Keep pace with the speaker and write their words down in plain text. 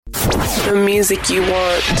The music you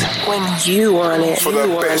want when you want it. For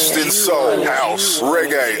the best in soul, house,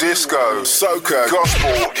 reggae, disco, soca,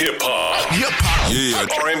 gospel, hip-hop. Yeah,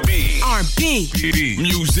 R&B.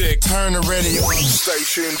 Music. Turn the radio on. Stay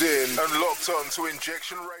tuned in and locked on to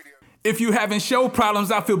Injection Radio. If you having show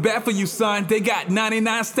problems, I feel bad for you, son. They got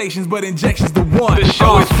 99 stations, but Injection's the one. The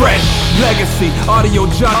show is fresh. Legacy, audio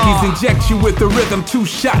junkies inject you with the rhythm. 2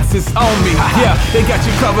 shots, it's on me. Yeah, they got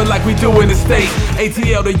you covered like we do in the States.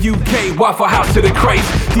 ATL to UK, Waffle House to the crates.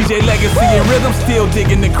 DJ Legacy and Rhythm still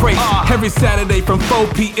digging the crates. Every Saturday from 4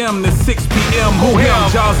 p.m. to 6 p.m. Who him?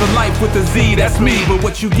 Jaws of Life with the Z, that's me. But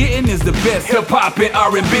what you getting is the best hip-hop and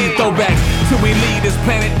R&B throwbacks. Till we leave this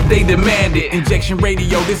planet, they demand it. Injection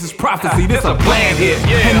Radio, this is prophecy, this a plan here.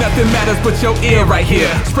 And nothing matters but your ear right here.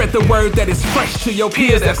 Spread the word that is fresh to your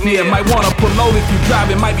peers that's near. Might wanna pull over if you drive,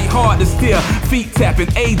 it might be hard to steer. Feet tapping,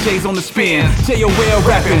 AJ's on the spin, J.O.L.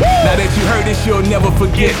 rapping. Now that you heard this, you'll never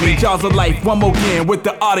forget me. Jaws of Life, one more again with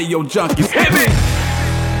the audio junkies. Hit me!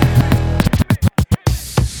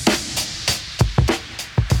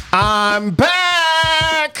 I'm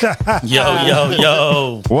back!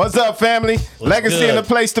 Yo. What's up, family? Legacy good? in the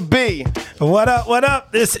place to be. What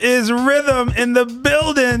up? This is Rhythm in the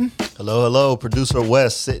building. Hello. Producer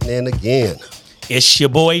West sitting in again. It's your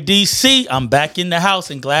boy DC. I'm back in the house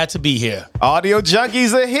and glad to be here. Audio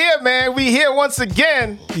junkies are here, man. We here once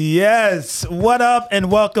again. Yes. What up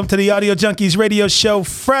and welcome to the Audio Junkies radio show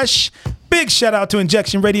Fresh. Big shout out to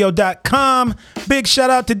InjectionRadio.com. Big shout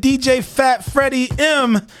out to DJ Fat Freddie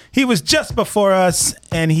M. He was just before us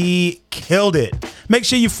and he killed it. Make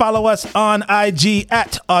sure you follow us on IG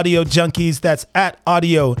at Audio Junkies. That's at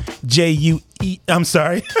Audio J-U-E. I'm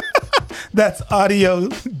sorry. That's Audio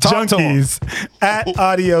Junkies at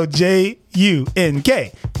Audio J-U-N-K-E-E-Z.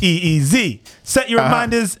 Set your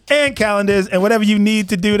reminders and calendars and whatever you need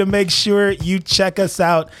to do to make sure you check us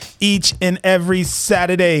out each and every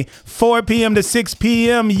Saturday, 4 p.m. to 6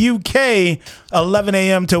 p.m. UK, 11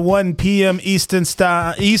 a.m. to 1 p.m. Eastern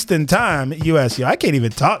Time, US. Yo, I can't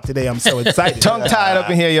even talk today. I'm so excited. Tongue-tied up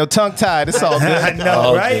in here, yo. Tongue-tied. It's all good. I know,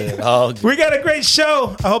 All right? good, all good. We got a great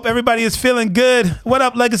show. I hope everybody is feeling good. What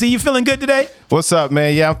up, Legacy? You feeling good today? What's up,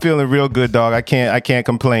 man? Yeah, I'm feeling real good, dog. I can't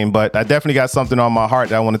complain, but I definitely got something on my heart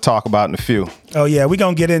that I want to talk about in a few. Oh, yeah, we're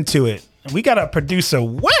going to get into it. We got our producer,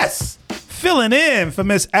 Wes, filling in for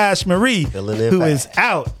Miss Ash Marie, who is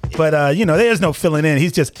out. But, there's no filling in.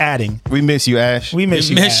 He's just adding. We miss you, Ash. We miss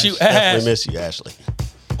you, Ash. Definitely miss you, Ashley.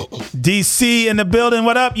 DC in the building.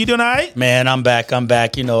 What up? You doing all right? Man, I'm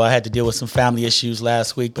back. You know, I had to deal with some family issues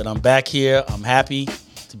last week, but I'm back here. I'm happy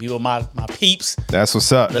to be with my peeps. That's what's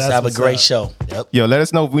up. Let's have a great show. Yep. Yo, let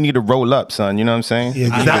us know if we need to roll up, son. You know what I'm saying?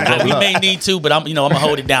 Yeah, We may need to, but I'm gonna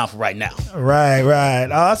hold it down for right now. Right.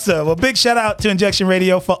 Awesome. Well, big shout out to Injection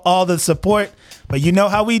Radio for all the support. But you know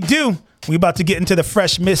how we do. We about to get into the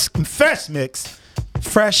fresh mix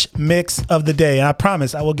of the day. And I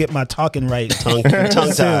promise I will get my talking right. Tongue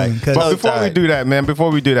tied. But before we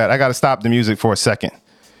do that, I got to stop the music for a second.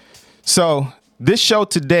 So this show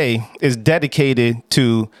today is dedicated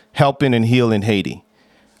to helping and healing Haiti.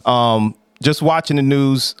 Just watching the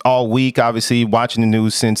news all week, obviously watching the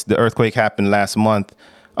news since the earthquake happened last month,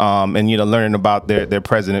 and learning about their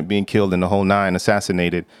president being killed and the whole nine,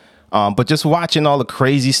 assassinated. But just watching all the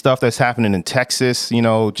crazy stuff that's happening in Texas,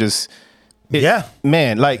 man, this ain't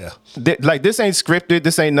scripted.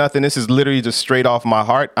 This ain't nothing. This is literally just straight off my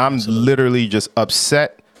heart. I'm literally just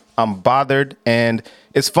upset. I'm bothered. And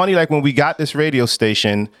it's funny, like when we got this radio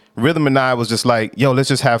station, Rhythm and I was just like, yo, let's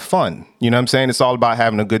just have fun. You know what I'm saying? It's all about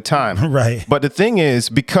having a good time. Right. But the thing is,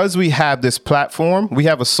 because we have this platform, we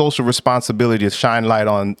have a social responsibility to shine light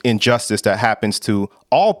on injustice that happens to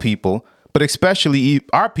all people, but especially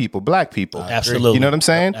our people, black people. Absolutely. You know what I'm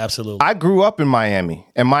saying? Absolutely. I grew up in Miami,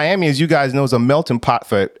 and Miami, as you guys know, is a melting pot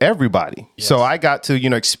for everybody. Yes. So I got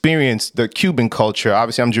to, experience the Cuban culture.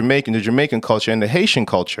 Obviously, I'm Jamaican, the Jamaican culture and the Haitian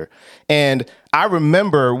culture. And I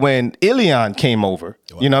remember when Ilian came over,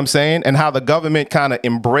 you know what I'm saying? And how the government kind of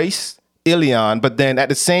embraced Ilian, but then at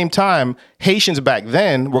the same time, Haitians back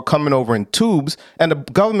then were coming over in tubes, and the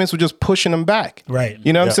governments were just pushing them back. Right.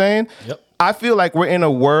 You know what I'm saying? Yep. I feel like we're in a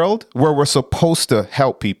world where we're supposed to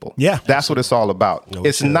help people. Yeah. That's what it's all about.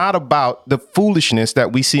 It's not about the foolishness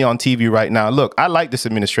that we see on TV right now. Look, I like this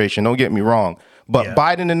administration, don't get me wrong, but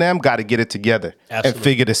Biden and them got to get it together and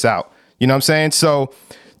figure this out. You know what I'm saying? So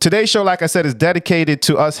today's show, like I said, is dedicated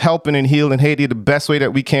to us helping and healing Haiti the best way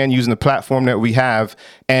that we can using the platform that we have.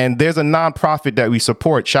 And there's a nonprofit that we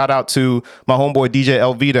support. Shout out to my homeboy DJ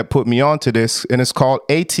LV that put me onto this, and it's called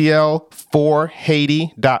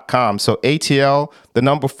ATL4Haiti.com. So ATL, the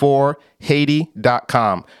number 4,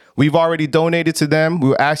 Haiti.com. We've already donated to them.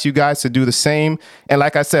 We'll ask you guys to do the same. And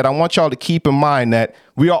like I said, I want y'all to keep in mind that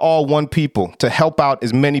we are all one people to help out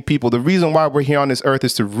as many people. The reason why we're here on this earth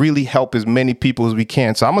is to really help as many people as we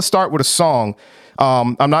can. So I'm going to start with a song.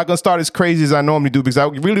 I'm not going to start as crazy as I normally do because I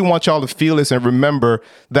really want y'all to feel this and remember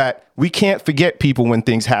that we can't forget people when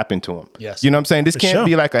things happen to them. Yes. You know what I'm saying? This can't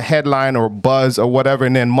be like a headline or a buzz or whatever,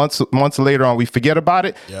 and then months later on, we forget about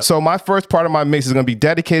it. Yep. So my first part of my mix is going to be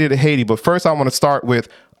dedicated to Haiti. But first, I want to start with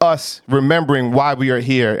us remembering why we are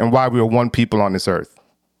here and why we are one people on this earth.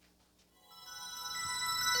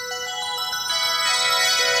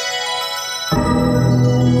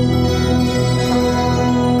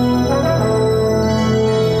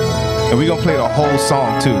 And we're going to play the whole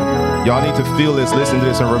song, too. Y'all need to feel this, listen to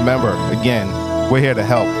this, and remember, again, we're here to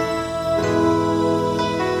help.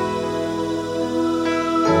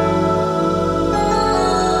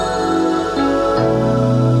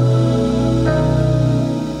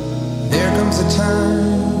 There comes a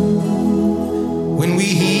time when we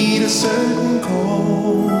heed a certain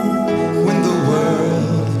call, when the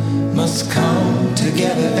world must come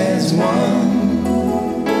together as one.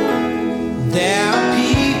 There are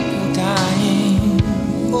people dying.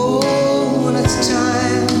 Oh, when it's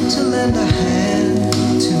time to lend a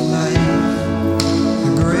hand to life,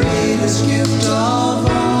 the greatest gift of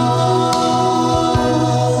all.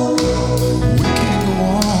 We can't go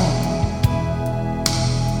on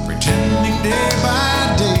pretending day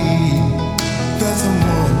by day that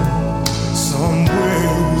someone somewhere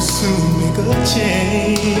will soon make a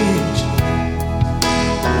change.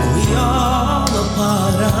 We are a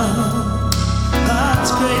part of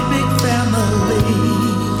God's great big family,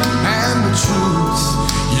 and the truth,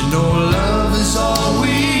 you know, love is all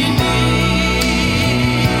we need.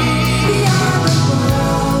 We are the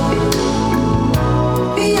world,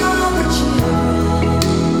 we are the children,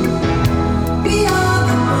 we are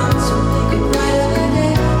the ones who make a brighter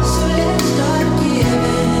day, so let's start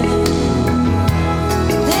giving.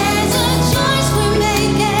 There's a choice we're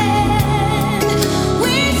making,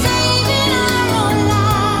 we're saving our own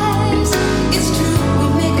lives. It's true, we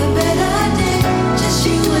make a better day, just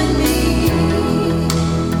you and me.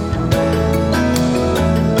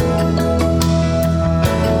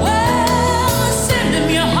 Well, send them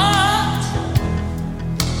your heart,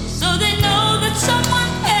 so they know that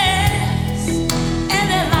someone cares, and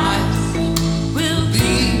their lives will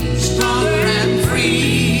be stronger and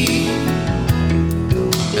free,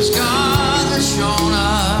 as God has shown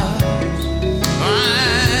us by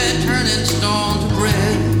turning stone to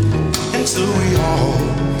bread. And so we all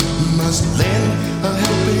must lend a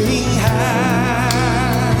helping hand.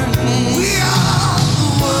 We are the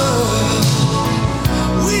world,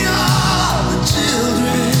 we are the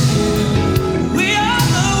children, we are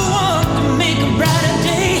the one to make a brighter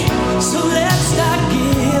day, so let's start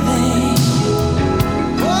giving.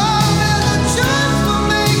 Oh, there's a choice we're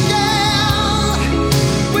making,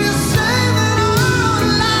 we're saving our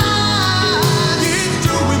lives. It's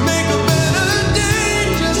true, we make a better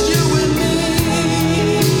day, just you and me.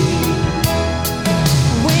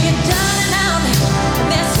 When you're down and out,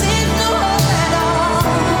 there seems no hope at all.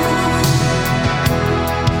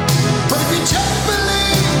 But if you just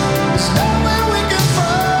believe, there's nowhere we can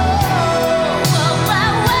fall. Well,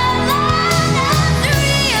 when learn to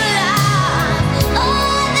realize,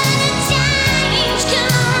 oh, that a change can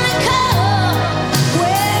only come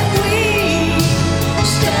when we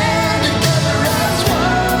stand together as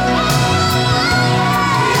one.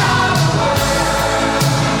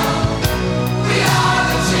 We are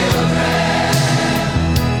the children.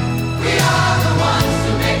 We are the ones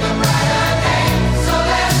to make a brighter day. So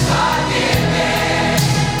let's start giving.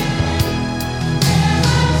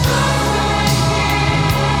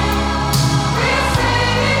 We're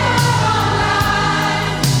saving our own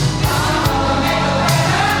lives. We'll make a better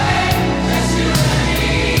day. Just you and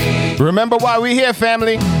me. Remember why we're here,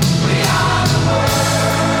 family. We are the world.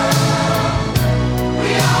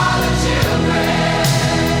 We are the children.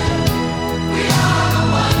 We are the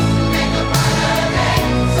ones to make a brighter day.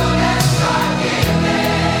 So let's start giving.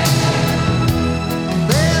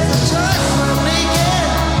 There's a choice we're making.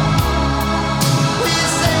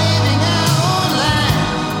 We're saving our own life.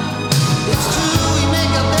 It's true, we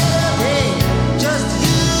make a better day. Just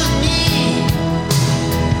you and me.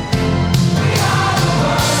 We are the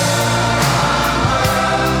world.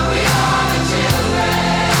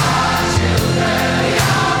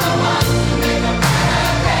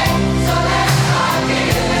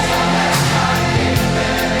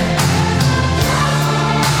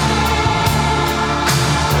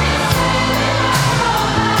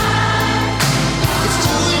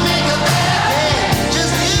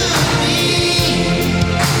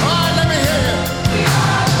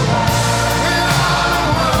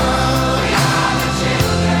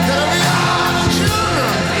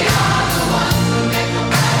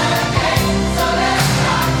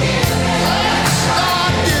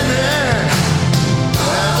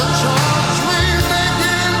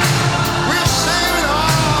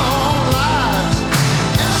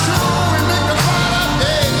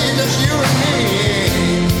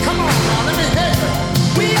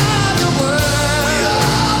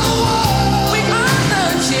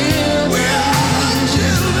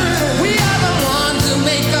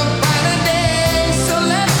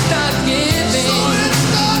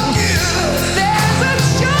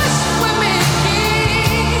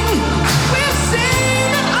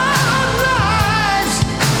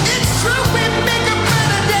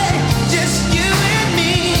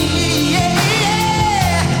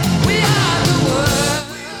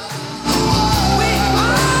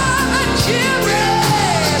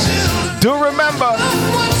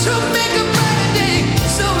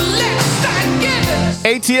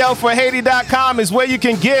 ATLforHaiti.com is where you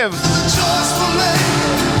can give.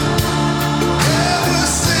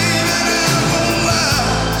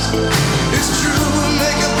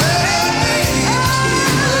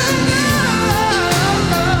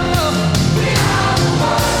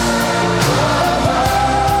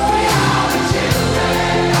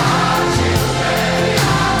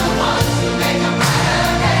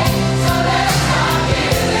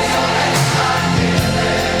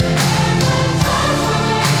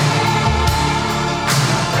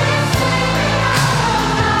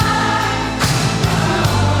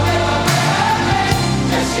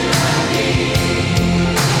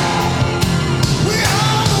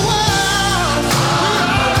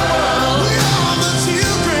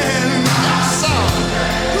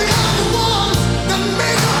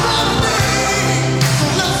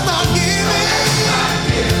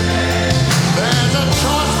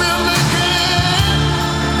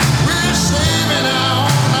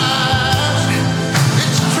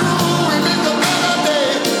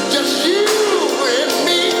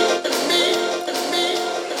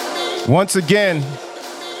 Once again,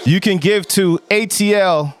 you can give to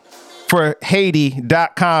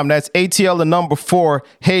ATLforHaiti.com. That's ATL the number 4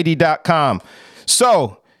 Haiti.com.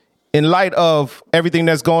 So, in light of everything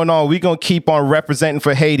that's going on, we're going to keep on representing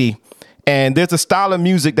for Haiti. And there's a style of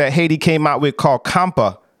music that Haiti came out with called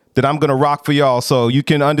Compa that I'm going to rock for y'all so you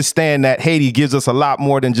can understand that Haiti gives us a lot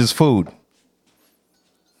more than just food.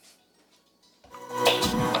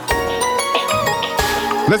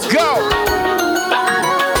 Let's go.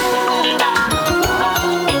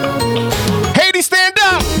 Haiti, stand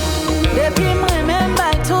up.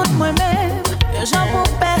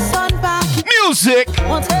 Music.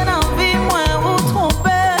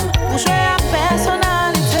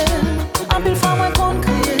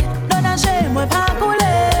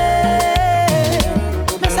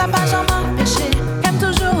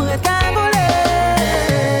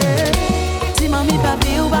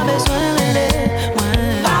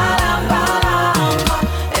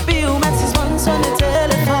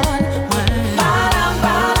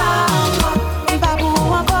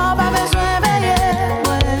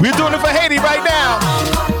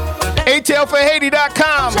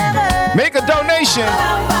 ATLforHaiti.com. Make a donation.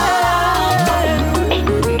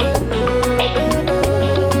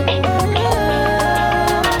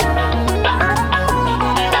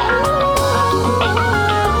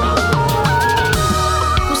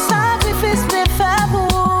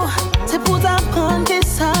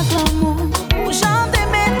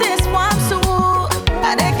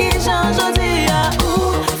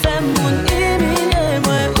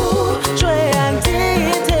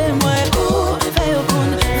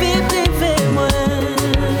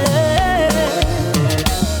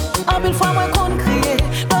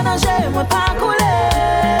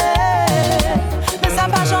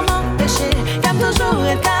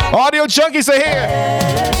 Audio junkies are here.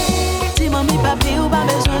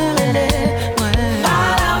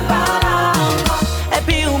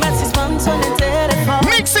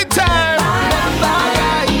 Mix it time.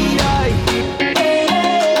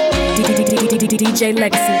 DJ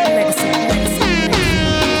Legacy.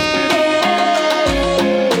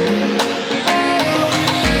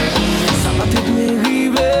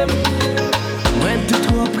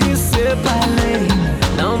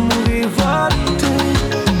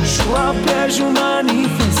 Jou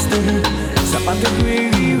manifeste, sa pa te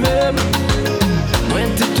kwe rive.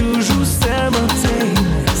 Mwen te toujou semente.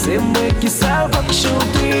 Se mwen ki salva ki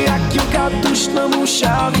chante ak yo katouche nan mou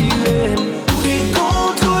chavire. Te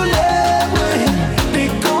kontrole mwen, te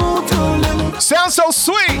kontrole mwen. Sounds so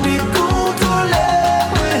sweet. Te kontrole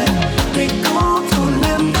mwen, te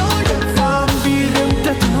kontrole mwen. Fam vire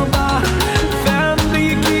mte tromba, fam li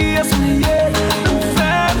ki asmiye.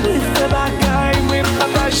 Fam li fe bagay mwen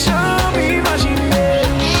papa chan.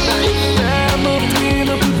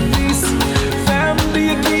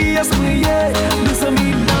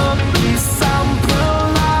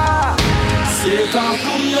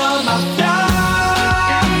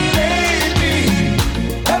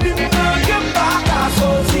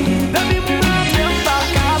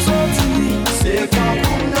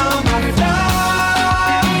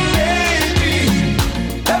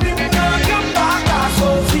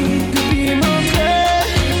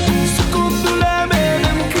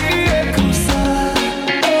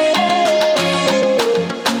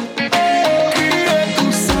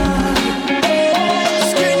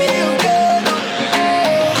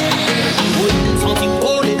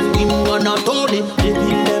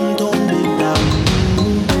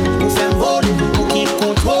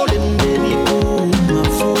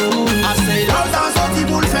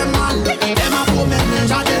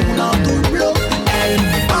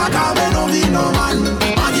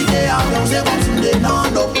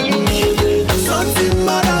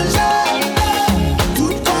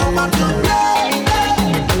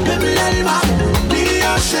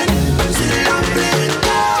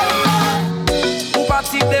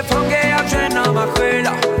 parti de fange a jwen nan makre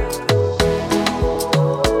la.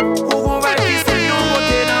 Ou kon va ki se yon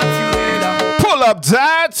bote naturel la. Pull up,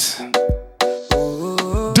 Dad.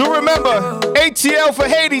 Do remember,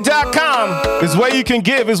 ATLforHaiti.com is where you can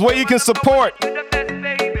give, is where you can support.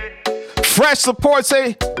 Fresh supports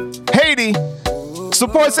Haiti,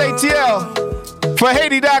 supports ATL for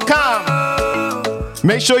Haiti.com.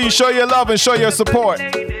 Make sure you show your love and show your support.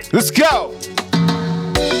 Let's go.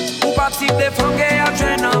 Ou parti de fange a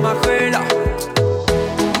jwen nan makre la.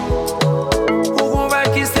 Ou kon va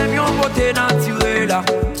ki se yon bote naturel la.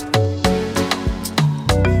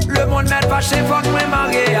 Le monde met vache fok mwen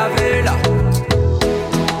mare ave la.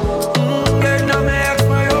 Gen nan men ex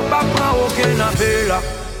mwen yo pa pran oken ave la.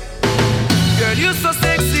 Girl, you so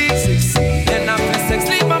sexy. And after sex,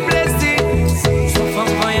 leave my blessing. So fun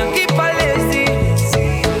rien qui pas lazy.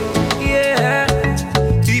 Yeah.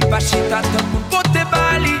 Di pa chita tan moun pote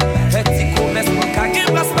bali. Et ti komes moun ka gen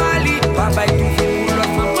plas pali. Pa bay tou fi pou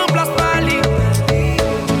lot fan pran plas pali.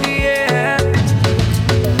 Yeah.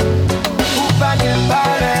 Ou pa gen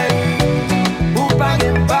parel. Ou pa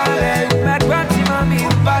gen parel. Met granti mami,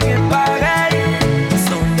 ou pa gen parel.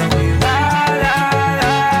 Son dami la la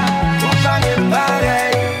la. Ou pa gen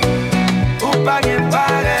parel. Ou pa gen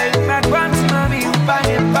parel. Met granti mami, ou pa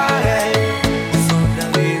gen parel. Son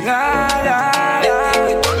dami la la la.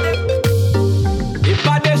 E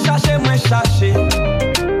pa de chache mwen chache.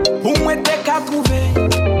 Ou mwen te ka trouve.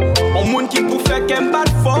 On moun ki pou fe kem bat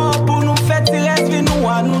fort. Pou nou fe ti resvi nou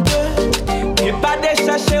a nou deux. E pa de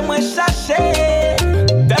chache mwen chache.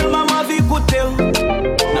 Tellement ma vie koute ou.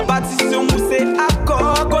 Nan batisyon mou se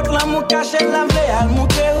akor. Kote la mou kache la mle al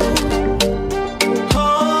mouke ou.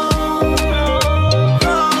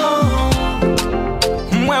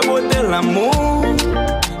 Mwen bote l'amour.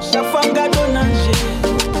 Chaque fois m'gado nanje.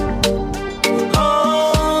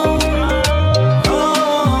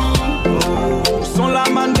 Son la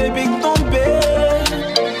man baby tombe.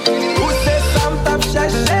 Ou se sa m'tap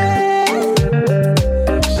chache.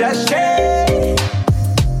 Chache.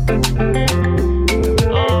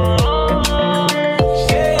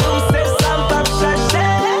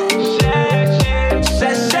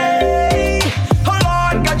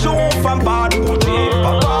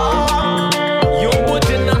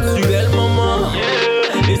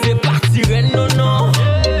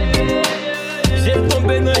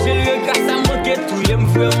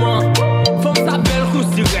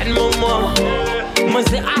 Moi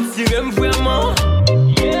c'est attiré vraiment.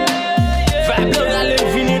 Vibe dans la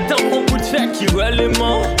vini tant qu'on peut faire qui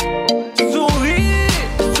réellement. Souris,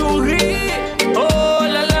 souris. Oh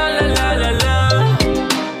la la la la la la.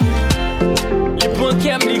 Les points qui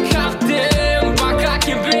aiment les cartes, pas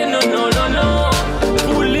craquer blé, non non non non.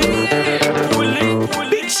 Poulet, poulet, poulet.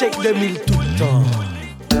 Big Shake 2000 tout le temps.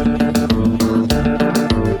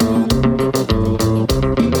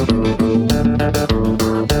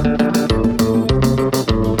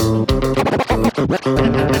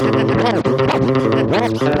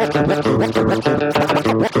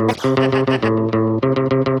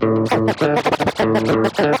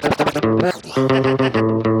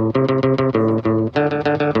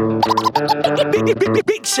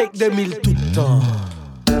 Big Shake 2000 tout le temps.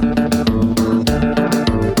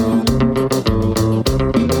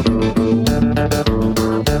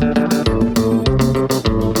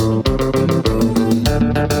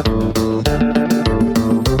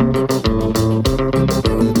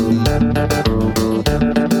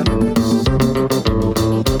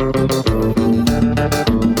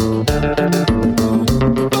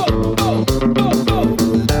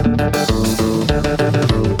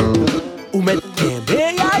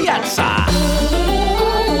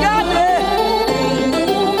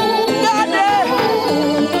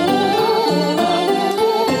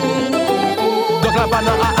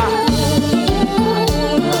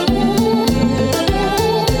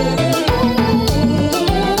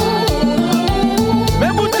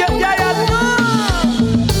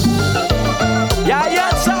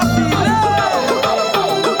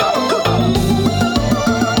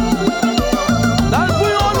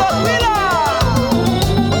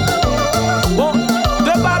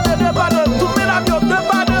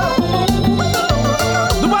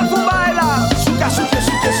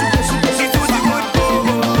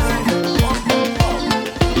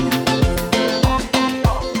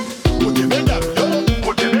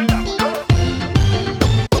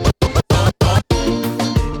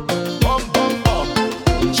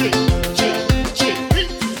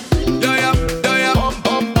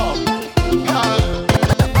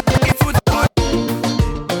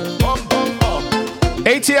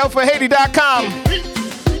 ATLforHaiti.com.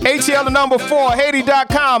 ATL the number 4,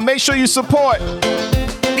 Haiti.com. Make sure you support.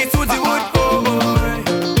 Hollywood boy.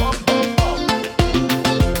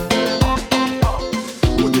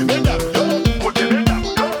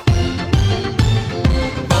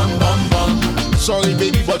 Sorry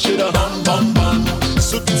baby, but you the bum bum bum.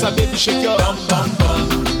 So pizza baby, shake your bum bum bum.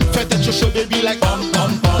 Fête at your show baby like bum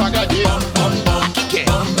bum bum. Pagade bum bum bum. Kick it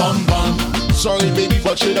bum bum bum. Sorry baby,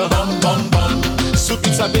 but you the bum bum bum. So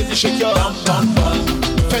pizza baby, shake your bum bum bum.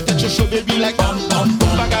 Fête at your show baby like bum bum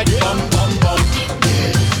bum. Pagade bum bum bum.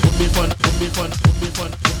 Put me fun, put me fun, put me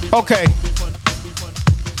fun, put me fun. Okay.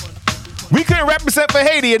 We couldn't represent for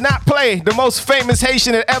Haiti and not play the most famous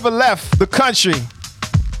Haitian that ever left the country.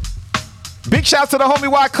 Big shout to the homie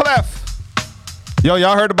Wyclef. Yo,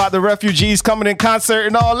 y'all heard about the refugees coming in concert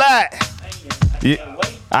and all that? Yeah.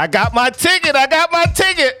 I got my ticket.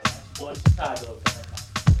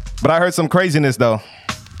 But I heard some craziness though.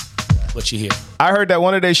 What you hear? I heard that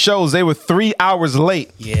one of their shows, they were 3 hours late.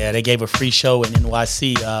 Yeah, they gave a free show in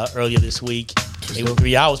NYC earlier this week. They were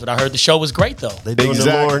 3 hours, but I heard the show was great though. They doing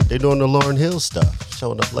the Lauryn Hill stuff,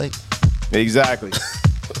 showing up late. Exactly.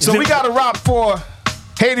 So we got to rock for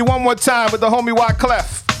Haiti one more time with the homie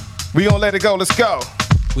Wyclef. We gonna let it go. Let's go.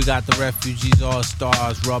 We got the Refugees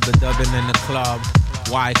All-Stars, rubber dubbing in the club.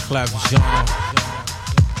 Wyclef Jean,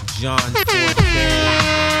 John Forte,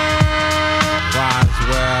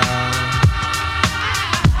 Roswell.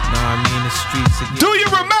 Know what I mean? The streets again. Do you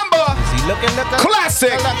remember?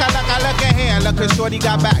 Classic. Look at here, look at shorty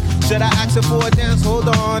got back. Should I ask her for a dance? Hold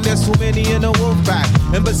on, there's too many in the wolf pack.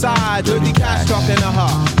 And besides, dirty cats talking to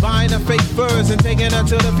her, buying her fake furs and taking her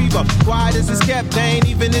to the fever. Quiet as it's kept, they ain't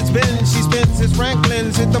even it's been. She spends his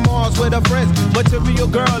Franklin's, hit the malls with her friends. Material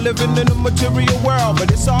girl living in the material world,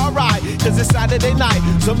 but it's alright, cause it's Saturday night.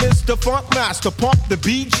 So Mr. Funk Master, pump the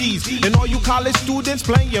BGs. And all you college students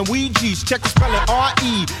playing Ouija's. Check the spelling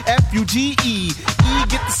REFUGE.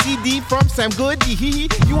 Get the CD from Sam Goody.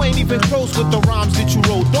 You ain't even close with the rhymes that you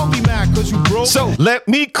wrote. Don't be mad cause you broke. So let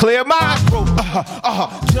me clear my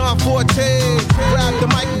John Forte, grab the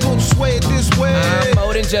mic and don't sway it this way. I'm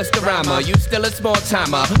more than just a rhymer. You still a small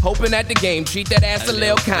timer. Hoping at the game, treat that ass a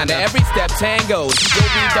little kinda. Every step tangos. Your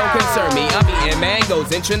beat don't concern me. I'm eating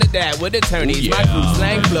mangoes in Trinidad with attorneys. My crew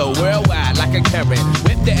slang flow worldwide like a current.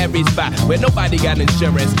 Whip to every spot where nobody got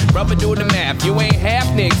insurance. Rubber do the math. You ain't half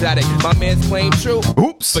exotic. My man's claim true.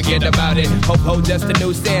 Oops. Forget about it. Ho, just a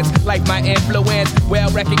new stance. Like my influence. Well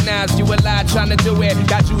recognized, you a lie trying to do it.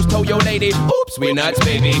 Got juice, told your lady. Oops, we nuts,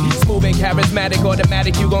 baby. Smooth and charismatic,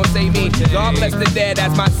 automatic, you gon' save me. God bless the dead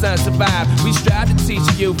as my son survive. We strive to teach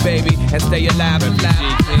you, baby, and stay alive and fly.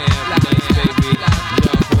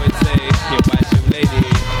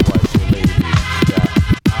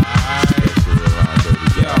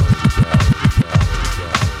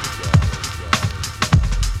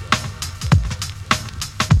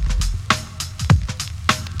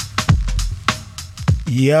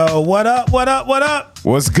 Yo, what up?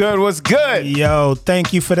 What's good? Yo,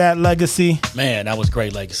 thank you for that, Legacy. Man, that was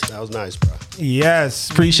great, Legacy. That was nice, bro. Yes.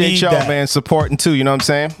 Appreciate y'all, man, supporting too, you know what I'm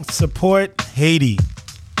saying? Support Haiti.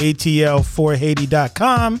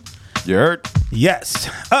 ATL4Haiti.com. You heard? Yes.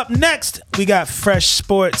 Up next, we got Fresh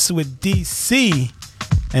Sports with DC,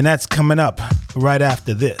 and that's coming up right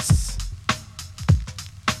after this.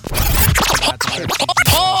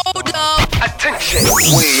 Hold up. Attention.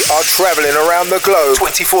 We are traveling around the globe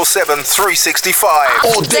 24/7, 365.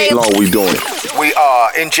 All day long we doing it. We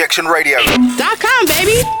are Injection Radio.com,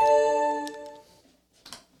 baby.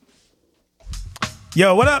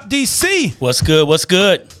 Yo, what up, DC? What's good?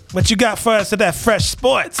 What you got for us at that Fresh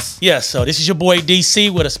Sports? Yeah, so this is your boy DC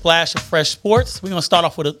with a splash of Fresh Sports. We're going to start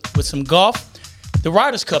off with some golf. The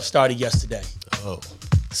Ryder Cup started yesterday. Oh.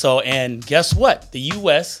 So, and guess what? The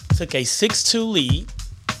U.S. took a 6-2 lead.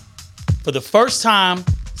 For the first time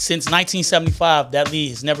since 1975, that lead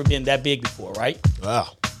has never been that big before, right? Wow.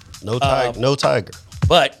 No tiger.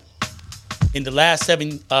 But in the last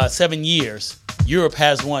 7 years, Europe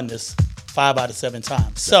has won this 5 out of 7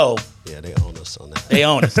 times. So yeah, they own us on that. They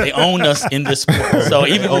own us. They own us in this sport. So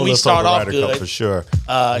even when we start off good, for sure.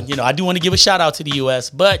 I do want to give a shout out to the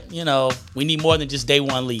U.S., but we need more than just day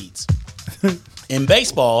one leads. In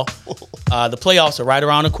baseball, the playoffs are right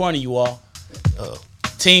around the corner, you all. Oh.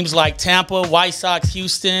 Teams like Tampa, White Sox,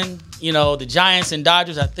 Houston, the Giants and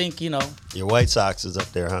Dodgers, I think, Your White Sox is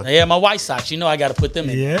up there, huh? Yeah, my White Sox. I got to put them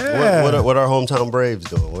in. Yeah. What are hometown Braves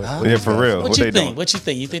doing? Yeah, for real. What you think? What you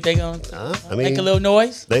think? You think they're going to make a little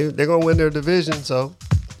noise? They're going to win their division, so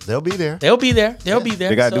they'll be there. They'll be there.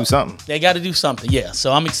 They got to do something. They got to do something, yeah.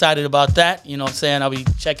 So I'm excited about that. You know what I'm saying? I'll be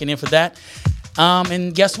checking in for that.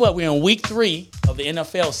 And guess what? We're in week 3 of the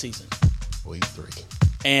NFL season. Week 3.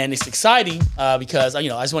 And it's exciting because, I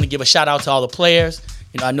just want to give a shout out to all the players.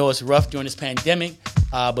 I know it's rough during this pandemic,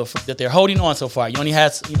 but that they're holding on so far. You only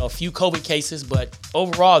had a few COVID cases, but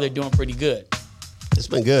overall they're doing pretty good. It's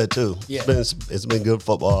been good too. Yeah. It's been good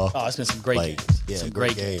football. Oh, it's been some great games. Yeah, some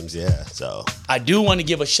great games. Yeah. So I do want to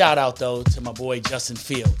give a shout out though to my boy Justin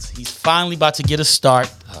Fields. He's finally about to get a start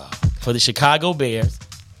for the Chicago Bears.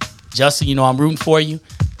 Justin, I'm rooting for you.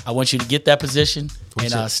 I want you to get that position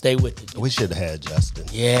and stay with it. We should have had Justin.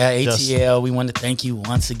 Yeah, ATL. We want to thank you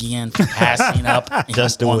once again for passing up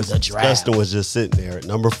Justin on was the draft. Justin was just sitting there at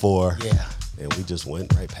number 4. Yeah. And we just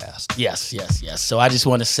went right past. Yes. So I just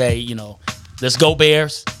want to say, let's go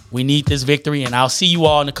Bears. We need this victory, and I'll see you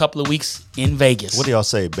all in a couple of weeks in Vegas. What do y'all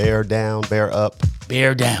say? Bear down, bear up?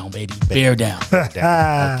 Bear down, baby. Bear down.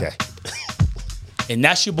 Okay. And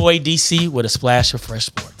that's your boy DC with a splash of fresh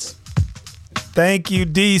sports. Thank you,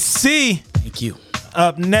 DC. Thank you.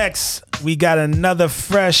 Up next, we got another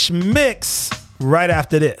fresh mix right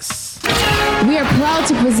after this. We are proud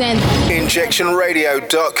to present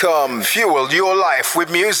InjectionRadio.com. Fuel your life with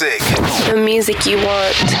music. The music you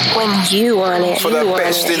want when you want it. For the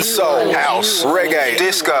best in soul, house, reggae,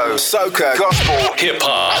 disco, soca, gospel,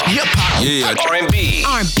 hip-hop. Yeah, R&B.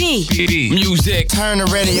 Music. Turn the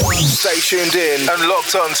radio on. Stay tuned in and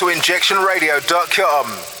locked on to InjectionRadio.com.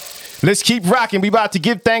 Let's keep rocking. We about to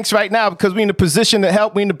give thanks right now because we in a position to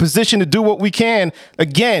help. We in a position to do what we can.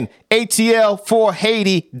 Again,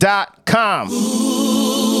 ATL4Haiti.com.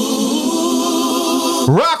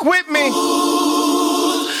 Rock with me.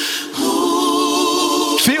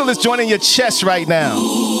 Feel this joint in your chest right now.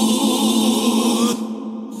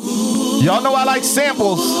 Y'all know I like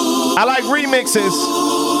samples. I like remixes.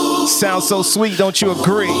 Sounds so sweet, don't you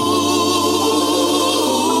agree?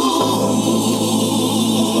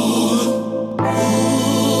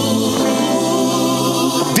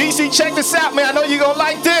 DC, check this out, man. I know you're going to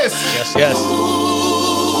like this. Yes.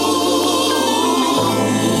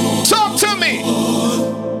 Talk to me.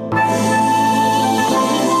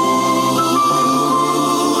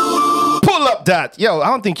 Pull up, Dot. Yo, I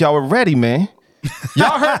don't think y'all were ready, man.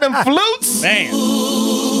 Y'all heard them flutes? Man.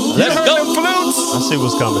 Let's heard them flutes? I see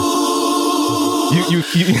what's coming. You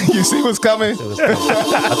see what's coming? I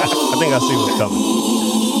think I see what's coming.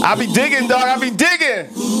 I be digging, dog. I be digging.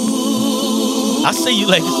 I see you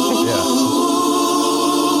ladies. Yeah.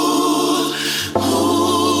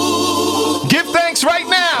 Give thanks right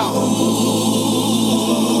now.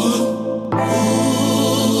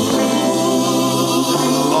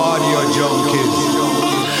 Audio junkies.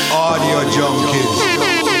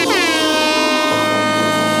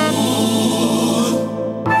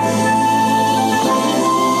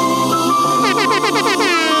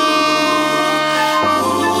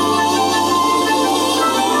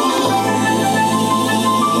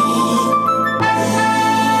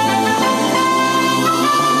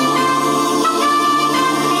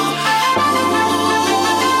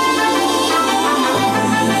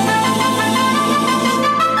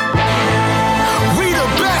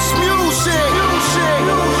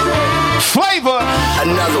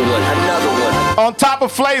 Another one. On top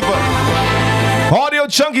of flavor. Audio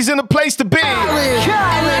junkies in the place to be. And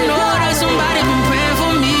I know that somebody been praying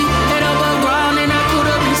for me. Head above ground and I put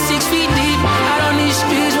up in 6 feet deep. Out on these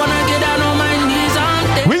streets when I get down on my knees. I'm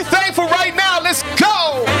dead. We thankful right now. Let's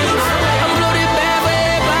go. I'm loaded bad for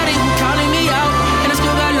everybody who calling me out. And I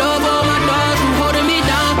still got love for all my dogs who holding me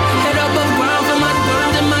down. Head above ground for my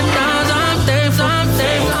downs and my downs. I'm thankful.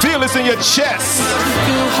 Feel this in your chest.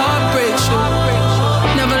 Heartbreak.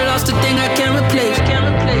 Never lost a thing I can't replace.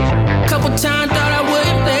 Couple times thought I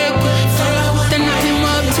wouldn't make it. Then I came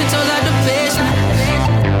up 10 toes out the basement.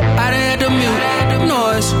 I done had to mute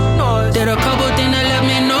noise. Did a couple things that left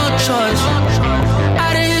me no choice.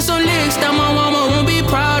 I done hit some licks that my mama won't be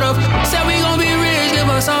proud of. Said we gon' be rich, give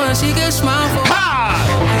us all and she can smile for.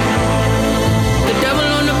 The devil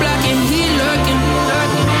on the block and he lurking.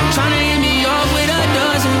 Tryna hit me off with a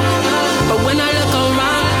dozen. But when I look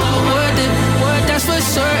around, worth it. That's for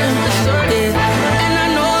certain. Yeah. And I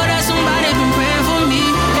know that somebody been praying for me.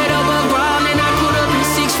 Head above ground and I put up in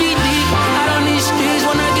 6 feet deep. Out on these streets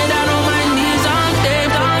when I get down on my knees. I'm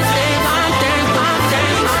thankful. I'm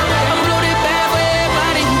loaded bad for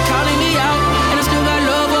everybody who calling me out. And I still got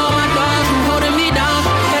love for all my dogs who holding me down.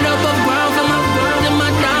 Head above ground for my girls and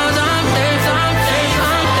my downs. I'm thankful.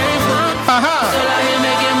 Still out here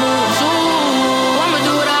making moves. Ooh, I'ma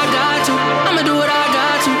do what I got to.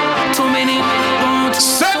 Too many.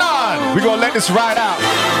 Send on. We're going to let this ride out.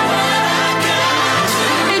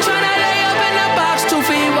 They tryna lay up in the box 2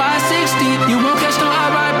 feet wide, 6 deep. You won't catch no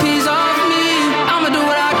RIPs off me. I'ma do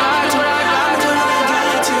what I got to. I'ma do what I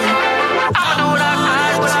got to.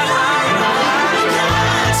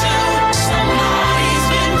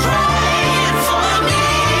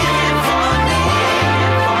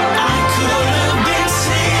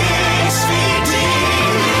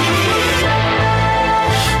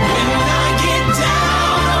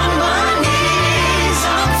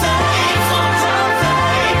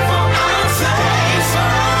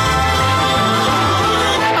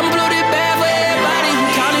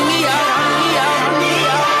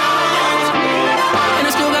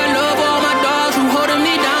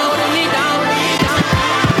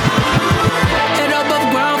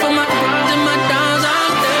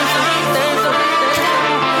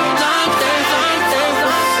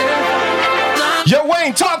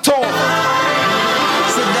 Talk to him.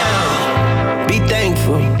 Sit down, be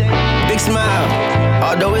thankful, big smile.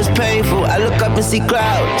 Although it's painful, I look up and see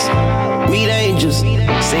clouds. Meet angels,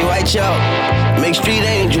 say white chalk, make street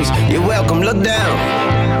angels. You're welcome, look down,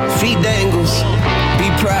 feet dangles. Be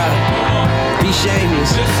proud, be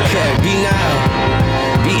shameless, be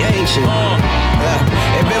now, be ancient.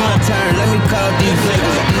 It been my turn, let me call these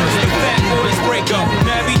niggas. Break up.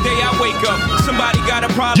 Now every day I wake up, somebody got a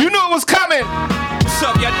problem. You knew it was coming. What's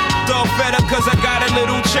up, y'all all fed up cause I got a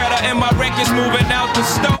little cheddar and my record's moving out the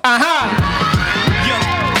store. Young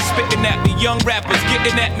spitting at me, young rappers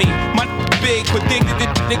getting at me. My big predicted it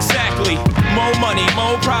exactly. More money,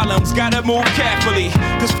 more problems, gotta move carefully.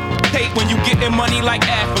 Cause hate when you getting money like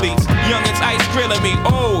athletes. Youngins ice grilling me.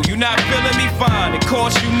 Oh, you not feeling me? Fine, it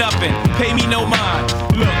costs you nothing. Pay me no mind.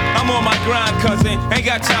 Look, I'm on my grind, cousin. Ain't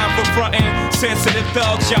got time for frontin'. Sensitive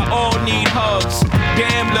thugs, y'all all need hugs.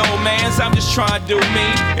 Damn, little mans, I'm just trying to do me.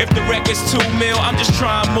 If the record's 2 mil, I'm just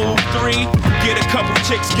trying to move 3. Get a couple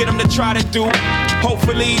chicks, get them to try to do.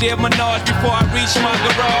 Hopefully they're menage before I reach my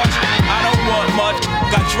garage. I don't want much,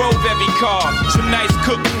 I drove every car. Some nice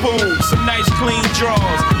cooked food, some nice clean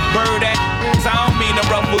drawers. Bird at I don't mean to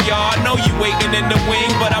ruffle y'all. I know you waiting in the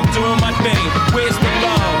wing, but I'm doing my thing. Where's the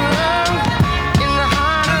love?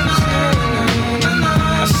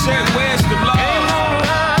 I said, where's the love?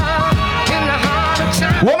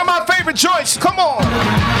 One of my favorite joints, come on.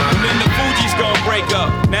 And then the Fuji's gonna break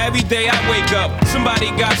up. Now every day I wake up,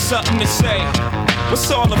 somebody got something to say.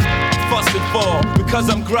 What's all the fussing for?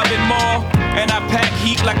 Because I'm grubbing more, and I pack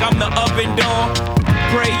heat like I'm the oven door.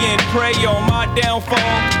 Pray on my downfall,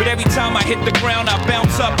 but every time I hit the ground, I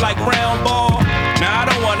bounce up like round ball. Now I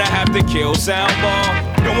don't wanna have to kill sound ball.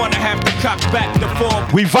 Don't wanna have to cock back the form.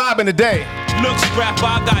 We vibing today. Look, scrapper,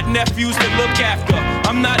 I got nephews to look after.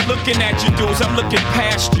 I'm not looking at you dudes, I'm looking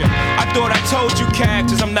past you. I thought I told you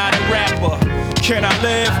cactus, I'm not a rapper. Can I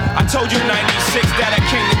live? I told you 96 that I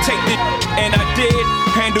came to take it, and I did.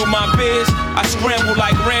 Handle my biz, I scramble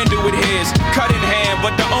like Randall with his. Cut in hand,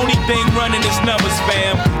 but the only thing running is numbers,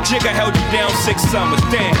 fam. Jigga held you down 6 summers,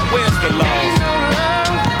 damn, where's the love?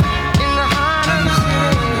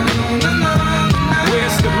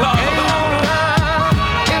 Where's the love?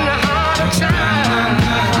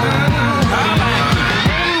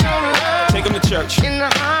 Take him to church.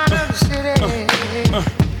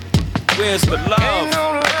 Where's the love?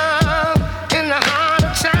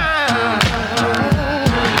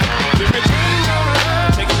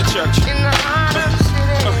 Take him to church.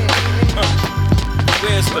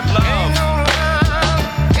 Where's the love?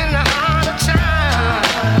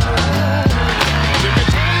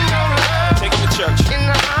 Take him to church.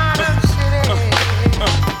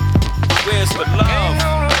 Where's the love?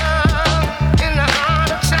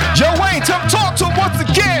 Joe Wayne, talk to him once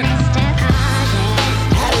again.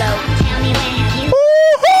 Hello.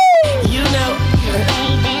 You know.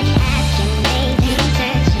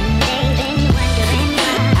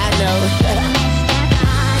 I know.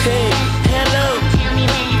 Hey, hello.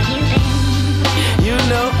 You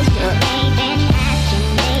know.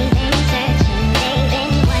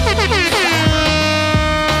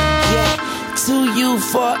 Yeah, to you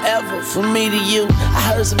forever, from me to you. I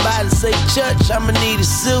heard somebody say, church, I'ma need a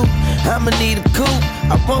suit, I'ma need a coupe,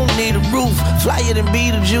 I won't need a roof. Flyer than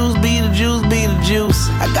Beetlejuice, Beetlejuice, Beetlejuice.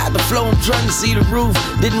 I got the flow, I'm trying to see the roof.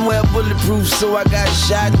 Didn't wear bulletproof, so I got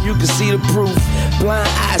shot and you can see the proof. Blind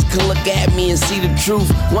eyes can look at me and see the truth.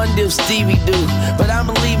 Wonder if Stevie do, but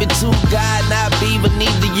I'ma leave it to God, not Beaver,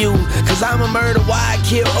 neither you. Cause I'm a murder, why I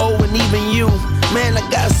kill O and even you. Man, I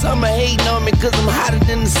got summer hating on me cause I'm hotter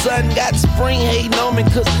than the sun. Got spring hating on me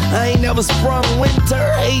cause I ain't never sprung.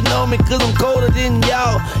 Winter hating on me cause I'm colder than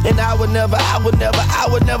y'all. And I would never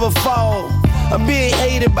fall. I'm being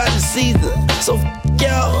hated by the season, so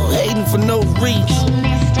y'all hating for no reason.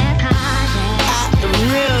 I am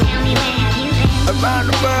real, around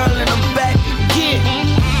the world and I'm back again.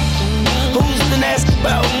 Who's been asking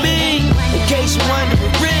about me? In case you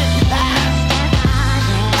wondering,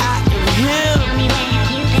 I am him.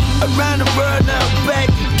 Around the world now I'm back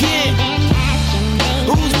again.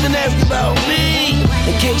 Who's been asking about me?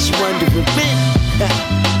 In case you wondering,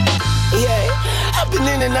 yeah, I've been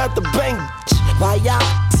in and out the bank. Why y'all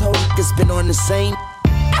so niggas been on the same?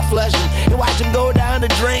 I flush him and watch him go down the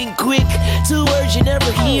drain quick. 2 words you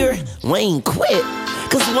never hear, Wayne quit.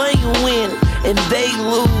 Cause Wayne win and they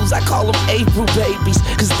lose. I call them April babies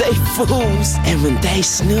cause they fools. And when they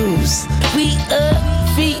snooze, we up,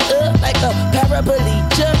 feet up like a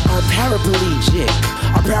paraplegic or paraplegic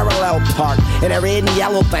or parallel park in a red and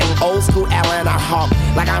yellow thing. Old school Atlanta Hawk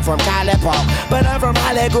like I'm from College Park, but I'm from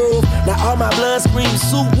Holly Grove. Now all my blood screams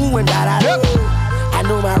Suwu and da-da-da. I I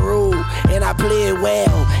know my role, and I play it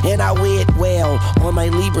well, and I wear it well on my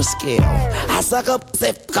Libra scale. I suck up,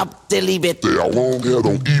 set up, they leave it. They are long hair,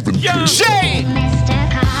 don't even Young Shane!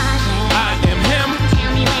 I am him.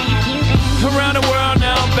 Around the world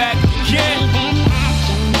now, I'm back again.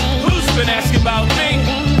 Who's been asking about me?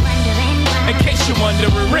 In case you're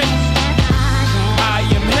wondering, I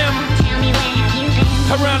am him.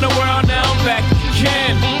 Around the world now, I'm back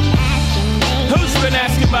again. Who's been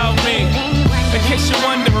asking about me? In case you're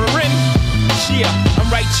wondering, yeah, I'm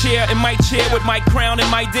right here in my chair with my crown and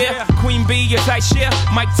my dear Queen Bee as I share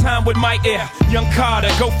my time with my ear. Young Carter,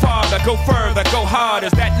 go farther, go further, go harder.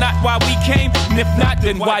 Is that not why we came? And if not,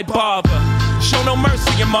 then why bother? Show no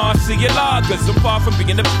mercy in Marcy and lagers. I'm far from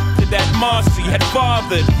being the that Marcy had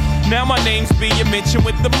fathered. Now my name's being mentioned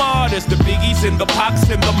with the martyrs, the Biggies and the Pops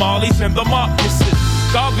and the Marleys and the Marcuses.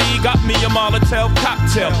 Garvey got me a Molotov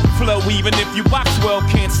cocktail flow. Even if you box well,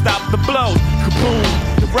 can't stop the blows.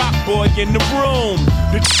 Kaboom, the rock boy in the room.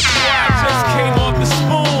 The I just came off the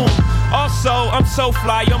spoon. Also, I'm so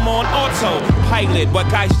fly, I'm on autopilot. But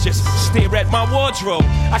guys just stare at my wardrobe.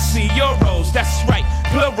 I see euros, that's right,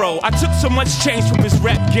 plural. I took so much change from this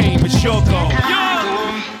rap game, it's your goal.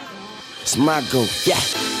 It's my goal, yeah.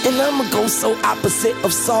 And I'ma go so opposite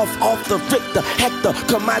of soft off the Richter, Hector,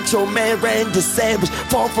 Camacho, man, Randy Savage.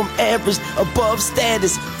 Far from average, above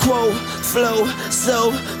status quo, flow,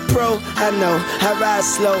 so pro. I know, I ride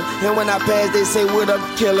slow. And when I pass, they say, what up,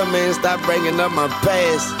 killer, man? Stop bringing up my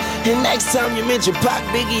past. And next time you mention Pac,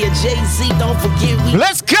 Biggie, or Jay-Z, don't forget we.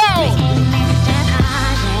 Let's go!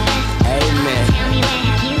 Amen.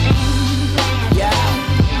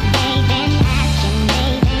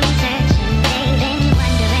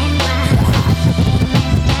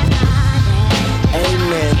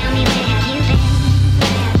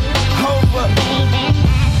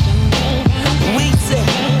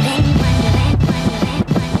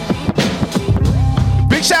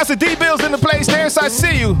 Big shouts to D-Bills in the place, Terrence, I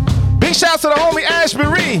see you. Big shouts to the homie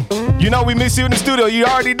Ashbury. You know we miss you in the studio, you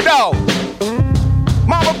already know.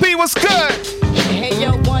 Mama P, what's good? Hey,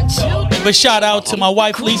 yo, 1, 2. But shout out to my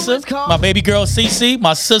wife Lisa, my baby girl Cece,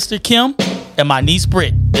 my sister Kim, and my niece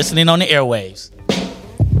Britt, listening on the airwaves.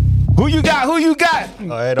 Who you got? Who you got? All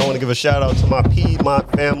right, I want to give a shout out to my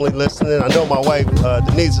Piedmont family listening. I know my wife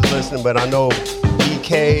Denise is listening, but I know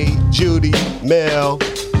EK, Judy, Mel,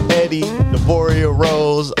 Eddie, Devoria,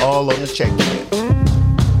 Rose, all on the check-in.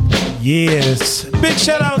 Yes. Big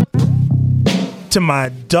shout out to my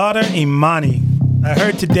daughter Imani. I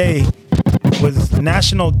heard today was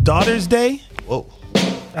National Daughters Day. Whoa.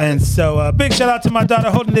 And so big shout out to my daughter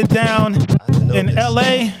holding it down in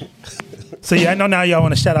LA. So yeah, I know now y'all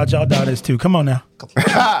want to shout out y'all daughters too. Come on now.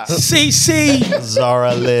 CC.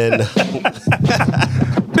 Zara Lynn.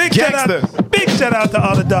 Big shout out to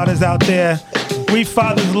all the daughters out there. We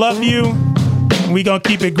fathers love you. We gonna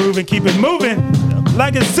keep it grooving, keep it moving.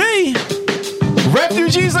 Legacy.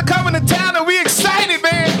 Refugees are coming to town and we excited,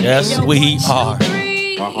 man. Yes, we are.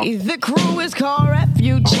 The crew is called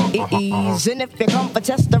Refugees. And if you come for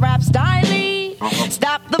test the rap style,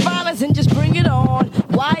 stop the violence and just bring it on.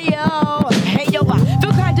 Why, yo? Hey, yo, I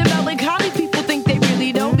feel kind of melancholy. People think they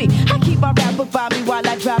really know me. I keep my rapper by me while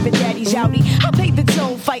I drive a daddy's Audi. I pay the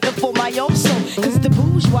toll, fighting for my own soul. Cause the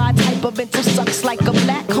bourgeois type of mental sucks like a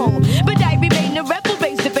black hole. But I remain a rebel,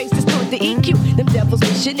 face to face, distort the EQ. Them devils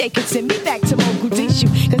wishing they could send me back to Mogadishu.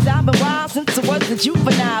 Cause I've been wild since I was a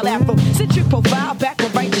juvenile. Afro-centric profile, back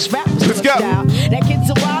when righteous rap was Let's go. style. That kid's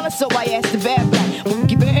a wilder, so I asked the bad black,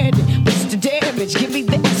 Wookie Bandit, what's the damage? Give me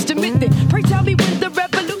the estimate then. Pray tell me when the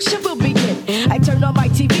revolution will begin. I turn on my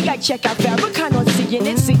TV, I check out Farrakhan on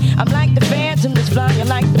CNN. See, I'm like the phantom that's flying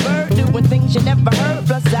like the bird, doing things you never heard.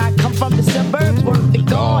 Plus, I come from the suburbs, worth it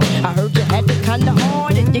gone. I heard you had it kinda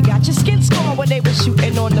hard, and you got your skin scorn when they were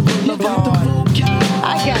shooting on the boulevard.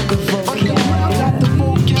 I got the vocab.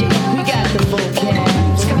 Yeah, we got the vocab.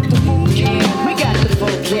 Yeah, we got the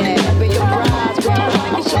vocab. And your bride's gonna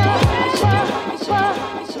like it.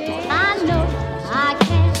 I know I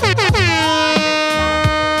can't.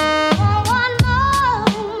 For one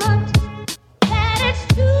moment, that it's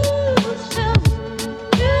too soon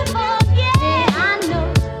to forget. I know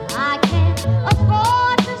I can't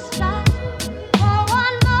afford to stop. For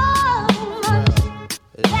one moment,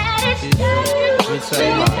 that it's too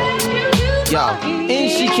soon to forget. Yo,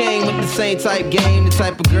 and she came with the same type game, the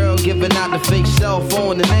type of girl giving out the fake cell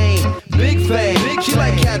phone, the name. Big fame, she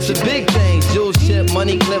like catching big things. Jewel ship,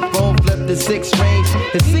 money clip, phone flip the 6 range.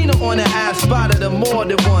 And seen her on the ass, spotted her more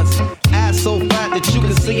than once. Ass so fat that you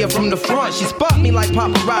can see her from the front. She spot me like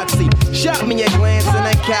paparazzi, shot me a glance, and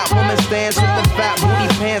that Catwoman stance with the fat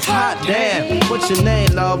booty pants. Hot damn, what's your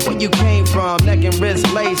name, love? Where you came from? Neck and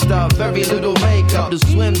wrist laced up, very little makeup. The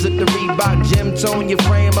swims at the Reebok gym tone your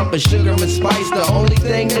frame up, a sugar and spice, the only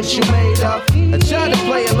thing that you made up. I tried to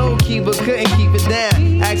play it low key, but couldn't keep it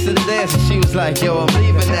down. Asked her to dance, and she was like, yo, I'm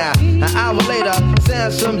leaving now. An hour later,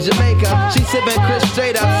 sounds from Jamaica. She sipping Chris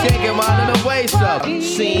straight up, shaking while in her waist up.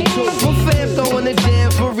 Scene 2, my fam throwing the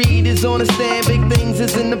jam for Reed is on the stand. Big things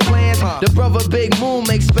is in the plans. The brother Big Moon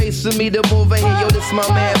makes space for me to move in here. Yo, this my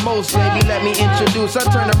man Most, baby, let me introduce. I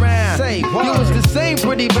turn around. Say, you was the same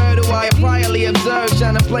pretty bird who I priorly observed,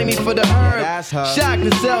 trying to play me for the herd. Shocked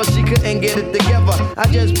to sell, she couldn't get it together. I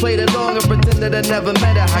just played along and pretended I never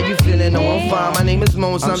met her. How you feeling? Oh, I'm fine. My name is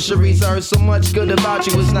Mons. I'm Sharice. I heard so much good about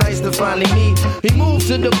you. It's nice to finally meet. He moved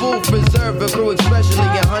to the booth, preserve the crew, especially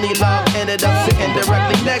and Honey Love ended up sitting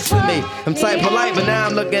directly next to me. I'm type polite, but now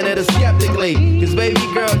I'm looking at her skeptically. Cause baby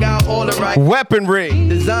girl got all the right weaponry,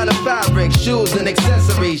 designer fabric, shoes and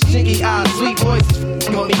accessories, chinky eyes, sweet voices,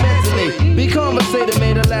 on me mentally. Be conversated,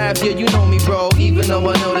 made her laugh. Yeah, you know me, bro. Even though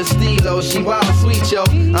I know the stilo, she wild sweet, yo.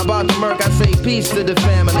 I'm about to murk, I say peace to the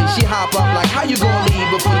family. She hop up like, how you gonna leave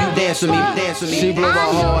before you dance with me? Dance with me. She blew my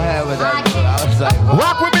whole head with that. I was like, what?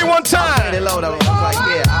 Rock with me one time.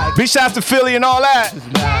 Big shout to Philly and all that.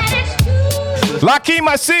 Lakeem,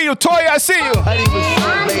 I see you. Toya, I see you.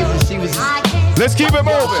 Let's keep it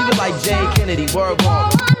moving. She was like Jane Kennedy, word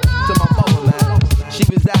walk. To my mother, man. She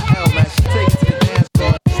was that hell, man. She takes to the dance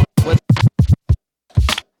floor.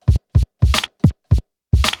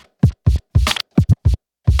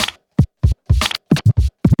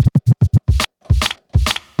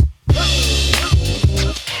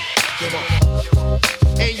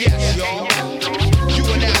 And yes, y'all, you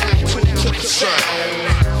are now tuned to the sound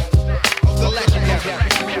of the legendary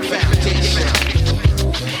Foundation.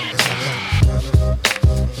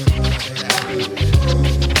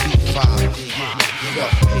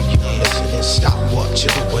 Stop what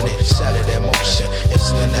you're doing and set it in motion.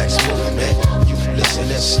 It's the next movement. You listen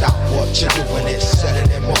and stop what you're doing and set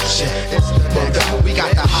it in motion. It's the next. We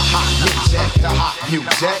got the hot music, the hot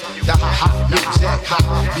music, the hot music, hot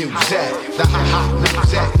music, the hot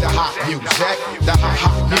music, the hot music, the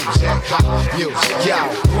hot music, hot music. Yo,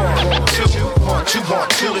 1, 2, 1,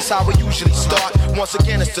 2. That's how we usually start. Once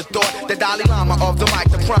again, it's the thought, the Dalai Lama of the mic,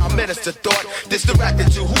 the Prime Minister thought. This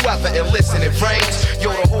directed to whoever and listen it rains.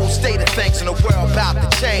 Yo, the whole state of things in the world about to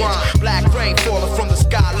change. Black rain falling from the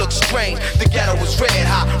sky looks strange. The ghetto was red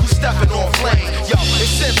hot, we stepping on flame. Yo,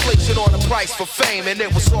 it's inflation on the price for fame, and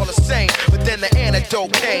it was all the same. But then the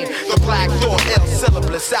antidote came. The black thought, ill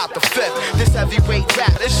syllabus out the fifth. This heavyweight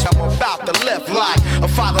rap, this shit I'm about to live like a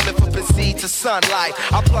father lift up his seed to sunlight.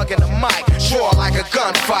 I plug in the mic, draw like a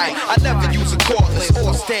gunfight. I never use a cordless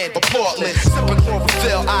or stand applaudless. Sipping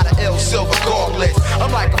chlorophyll out of ill silver gauntlets.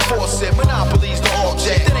 I'm like a faucet, monopolies the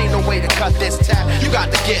object. There ain't no way to cut this tap, you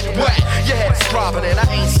got to get wet. Your head's throbbing and I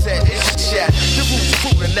ain't said this yet. The roots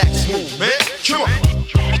to the next movement. Come on.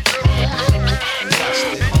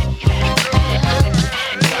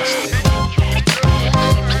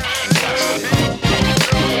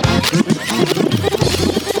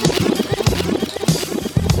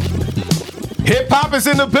 Hip hop is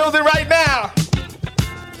in the building right now.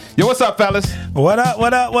 Yo, what's up, fellas? What up?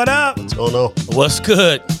 What up? What up? What's going on? What's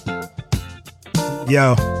good?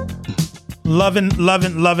 Yo, loving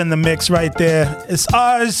the mix right there. It's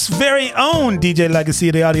ours very own DJ Legacy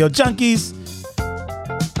of the Audio Junkies.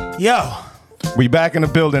 Yo, we back in the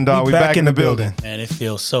building, dog. We back in the building. Man, it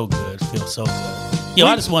feels so good. Feels so good. Yo,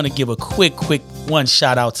 I just want to give a quick one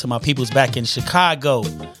shout out to my peoples back in Chicago.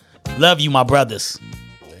 Love you, my brothers.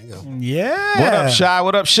 Yeah. What up, Shy?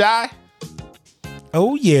 What up, Shy?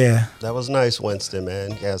 Oh, yeah. That was nice, Winston,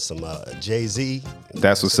 man. You got some Jay-Z.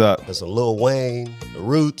 That's what's up. There's some Lil Wayne, The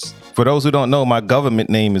Roots. For those who don't know, my government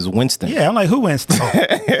name is Winston. Yeah, I'm like, who Winston?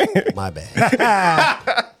 My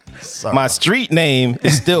bad. My street name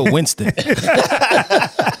is still Winston.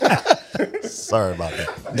 Sorry about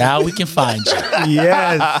that. Now we can find you.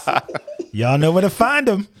 Yes. Y'all know where to find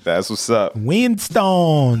him. That's what's up.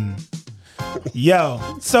 Winston. Yo,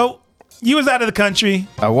 so you was out of the country.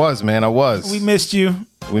 I was, man. I was. We missed you.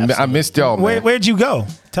 I missed y'all, man. Where'd you go?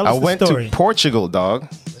 Tell us the story. I went to Portugal, dog.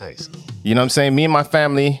 Nice. You know what I'm saying? Me and my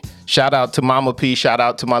family, shout out to Mama P, shout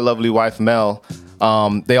out to my lovely wife, Mel.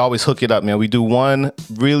 They always hook it up, man. We do one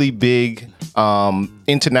really big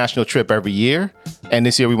international trip every year. And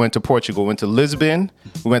this year we went to Portugal. We went to Lisbon.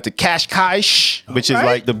 We went to Cascais, which is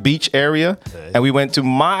like the beach area. And we went to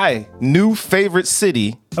my new favorite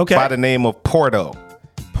city by the name of Porto.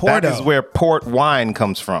 That is where port wine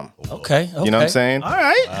comes from. Okay. You know what I'm saying? All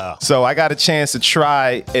right. So I got a chance to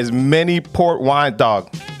try as many port wine.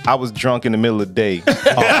 Dog, I was drunk in the middle of the day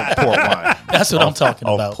off of port wine. That's what I'm talking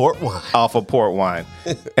about. Port wine. Off of port wine.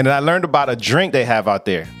 And then I learned about a drink they have out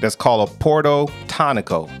there that's called a Porto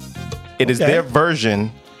Tonico. It is their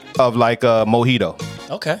version of like a mojito.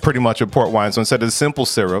 Okay. Pretty much a port wine. So instead of the simple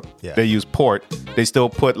syrup, they use port. They still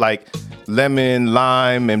put like lemon,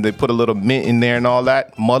 lime, and they put a little mint in there and all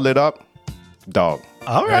that. Muddle it up. Dog.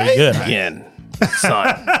 All right. Good. Again, son.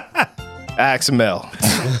 Ask Mel.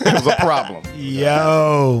 It was a problem.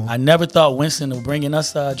 Yo. I never thought Winston was bringing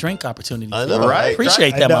us drink opportunities. I know, right?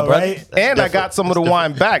 Appreciate that, my brother. Right? And I got some of the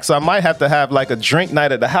wine back, so I might have to have like a drink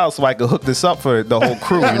night at the house so I could hook this up for the whole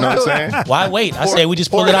crew. You know what I'm saying? Why wait? I say we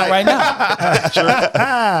just pull it out right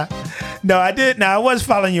now. No, I did. Now, I was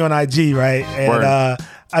following you on IG, right? And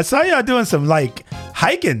I saw y'all doing some like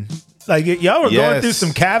hiking. Like y'all were going through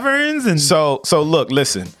some caverns and so look,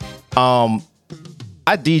 listen.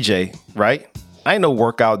 I DJ, right? I ain't no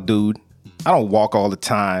workout dude. I don't walk all the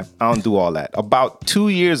time. I don't do all that. About 2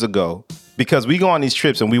 years ago, because we go on these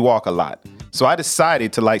trips and we walk a lot, so I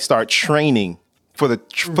decided to like start training for the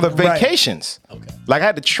vacations. Okay. Like I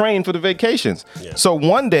had to train for the vacations. Yeah. So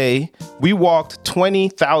one day we walked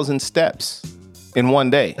 20,000 steps in one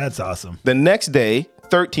day. That's awesome. The next day,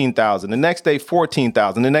 13,000. The next day,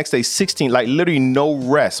 14,000. The next day, 16. Like literally no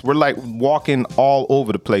rest. We're like walking all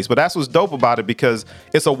over the place. But that's what's dope about it because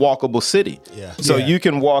it's a walkable city. Yeah. So you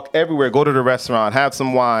can walk everywhere, go to the restaurant, have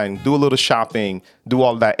some wine, do a little shopping, do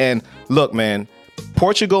all that. And look, man,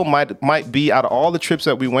 Portugal might be, out of all the trips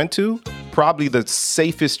that we went to, probably the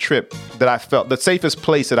safest trip that I felt, the safest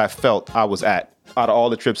place that I felt I was at out of all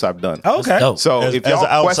the trips I've done. Okay. So if y'all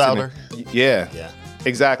an outsider, yeah.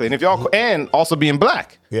 Exactly. And if y'all, and also being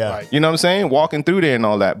black. Yeah. You know what I'm saying? Walking through there and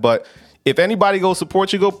all that. But if anybody goes to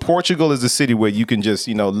Portugal, Portugal is the city where you can just,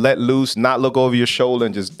 let loose, not look over your shoulder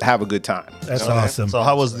and just have a good time. That's awesome. So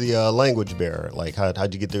how was the language barrier? Like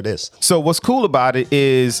how'd you get through this? So what's cool about it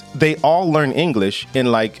is they all learn English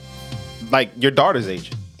in like your daughter's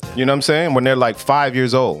age. You know what I'm saying? When they're like 5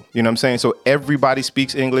 years old. You know what I'm saying? So everybody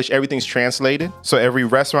speaks English. Everything's translated. So every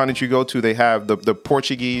restaurant that you go to, they have the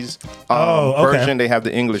Portuguese version. They have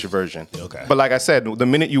the English version. Okay. But like I said, the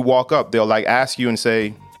minute you walk up, they'll like ask you and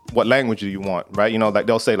say, what language do you want? Right? Like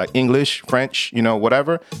they'll say like English, French,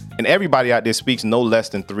 whatever. And everybody out there speaks no less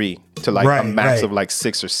than 3 to like a max of like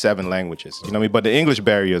 6 or 7 languages. You know what I mean? But the English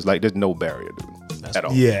barrier is like, there's no barrier, dude. At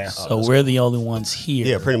all. Yeah. So we're the only ones here.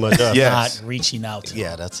 Yeah, pretty much us. Not reaching out to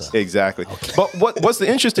them. that's exactly. Okay. But what's the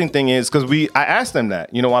interesting thing is because I asked them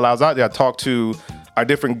that, while I was out there, I talked to our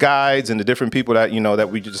different guides and the different people that that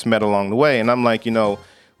we just met along the way, and I'm like,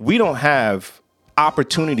 we don't have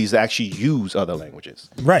opportunities to actually use other languages.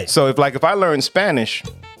 Right. So if I learn Spanish,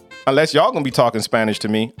 unless y'all gonna be talking Spanish to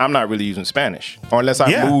me, I'm not really using Spanish. Or unless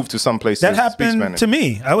I move to some place that to speak Spanish. happened to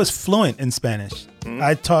me. I was fluent in Spanish.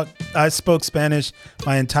 I spoke Spanish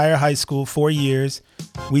my entire high school, 4 years.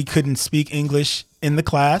 We couldn't speak English in the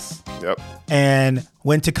class. Yep. And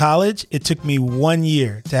went to college. It took me 1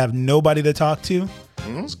 year to have nobody to talk to.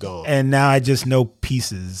 It's gone. And now I just know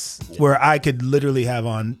pieces where I could literally have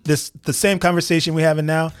the same conversation we having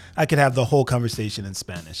now. I could have the whole conversation in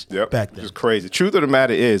Spanish. Yep. Back then. It's crazy. Truth of the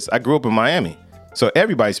matter is, I grew up in Miami. So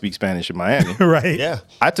everybody speaks Spanish in Miami. Right. Yeah.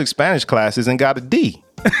 I took Spanish classes and got a D.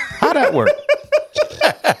 How'd that work?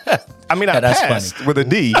 I mean, I passed with a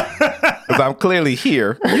D because I'm clearly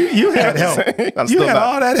here. You had help. You had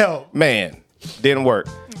all that help. Man, didn't work.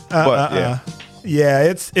 But yeah.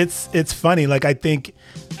 Yeah, it's funny. Like I think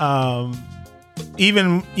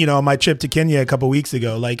even, my trip to Kenya a couple weeks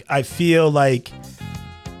ago, like I feel like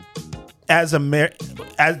as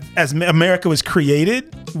America was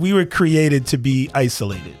created, we were created to be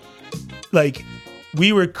isolated. Like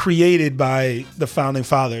we were created by the founding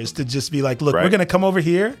fathers to just be like, look, we're going to come over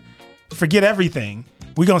here, forget everything.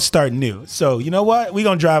 We're going to start new. So you know what? We're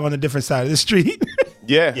going to drive on a different side of the street.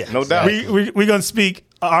 Yeah, no doubt. We're going to speak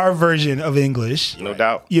our version of English. No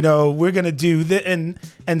doubt. We're going to do that.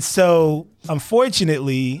 And so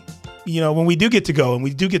unfortunately, when we do get to go and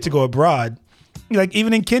we do get to go abroad, like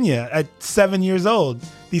even in Kenya at 7 years old,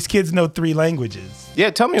 these kids know 3 languages. Yeah,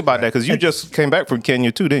 tell me about that because you just came back from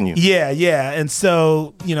Kenya too, didn't you? Yeah. And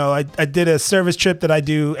so, I did a service trip that I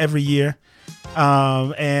do every year.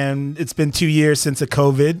 And it's been 2 years since the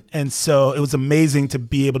COVID. And so it was amazing to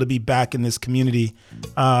be able to be back in this community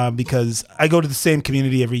because I go to the same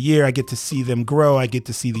community every year. I get to see them grow. I get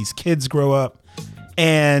to see these kids grow up.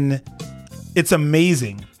 And it's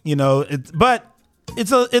amazing, you know, but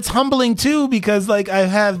it's humbling too, because like I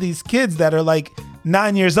have these kids that are like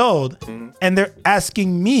 9 years old and they're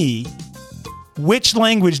asking me, which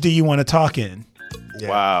language do you want to talk in?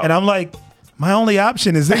 Wow. And I'm like, my only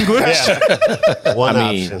option is English. One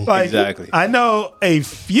option. Like, exactly. I know a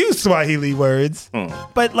few Swahili words,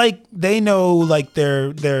 but like they know like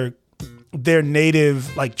their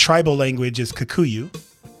native like tribal language is Kikuyu.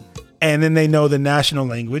 And then they know the national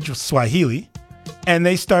language, Swahili. And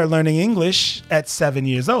they start learning English at 7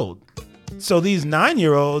 years old. So these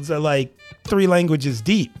 9-year-olds are like 3 languages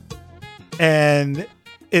deep. And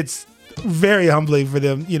it's very humbling for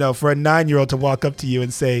them, you know, for a 9-year-old to walk up to you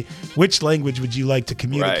and say, which language would you like to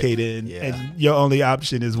communicate in? Yeah. And your only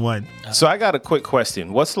option is one. So I got a quick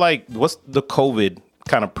question. What's the COVID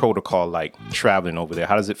kind of protocol like traveling over there?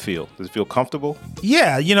 How does it feel? Does it feel comfortable?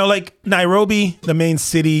 Yeah, you know, like Nairobi, the main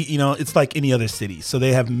city, you know, it's like any other city. So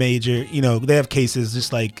they have major, you know, they have cases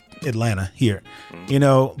just like Atlanta here, you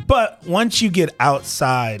know, but once you get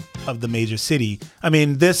outside of the major city, I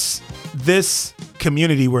mean, this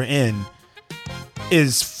community we're in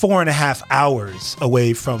is 4.5 hours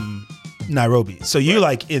away from Nairobi. So you're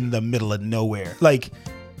like in the middle of nowhere. Like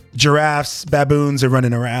giraffes, baboons are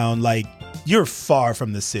running around. Like you're far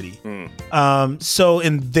from the city. So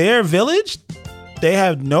in their village, they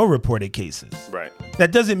have no reported cases. Right.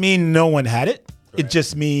 That doesn't mean no one had it. Right. It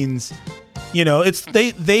just means, you know, it's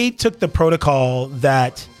they took the protocol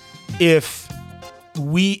that if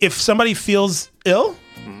somebody feels ill,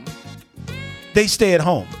 they stay at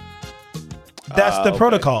home. That's the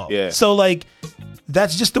protocol. Yeah. So like,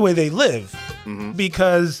 that's just the way they live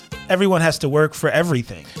because everyone has to work for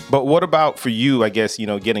everything. But what about for you, I guess, you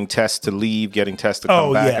know, getting tests to leave, getting tests to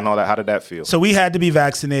come back and all that? How did that feel? So we had to be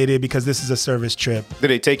vaccinated because this is a service trip. Did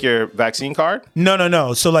they take your vaccine card?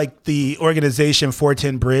 No. So like the organization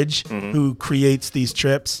 410 Bridge, who creates these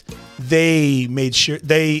trips, they made sure,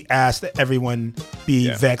 they asked that everyone be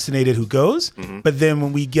vaccinated who goes. But then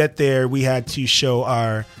when we get there, we had to show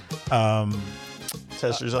our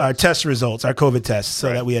test results, our COVID tests,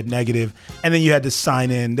 so that we had negative. And then you had to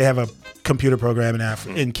sign in. They have a computer program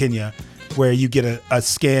in Kenya where you get a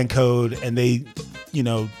scan code and they, you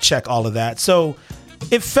know, check all of that. So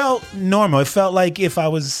it felt normal. It felt like if I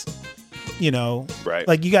was, you know,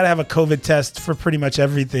 like you got to have a COVID test for pretty much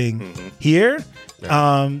everything here.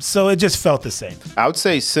 So it just felt the same. I would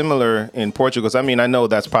say similar in Portugal. I mean, I know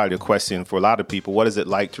that's probably a question for a lot of people. What is it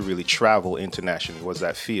like to really travel internationally? What does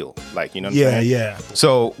that feel like? You know what I'm saying? Yeah.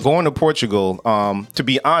 So going to Portugal, to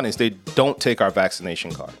be honest, they don't take our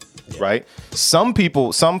vaccination card. Right? Some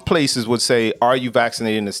places would say, are you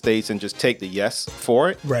vaccinated in the States, and just take the yes for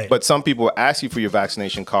it. Right. But some people will ask you for your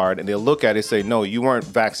vaccination card and they'll look at it and say, no, you weren't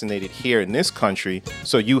vaccinated here in this country,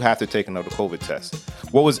 so you have to take another COVID test.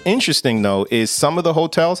 What was interesting though is some of the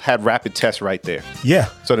hotels had rapid tests right there. Yeah.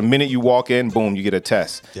 So the minute you walk in, boom, you get a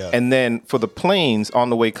test. Yeah. And then for the planes on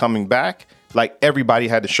the way coming back, like everybody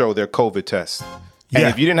had to show their COVID test. And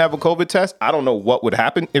if you didn't have a COVID test, I don't know what would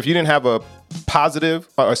happen. If you didn't have a negative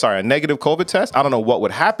COVID test, I don't know what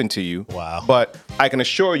would happen to you. Wow. But I can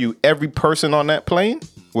assure you, every person on that plane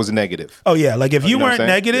was negative. Oh yeah, like if you weren't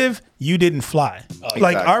negative, Yeah. you didn't fly.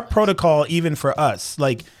 Like our protocol, even for us,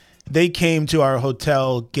 like they came to our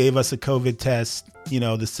hotel, gave us a COVID test, you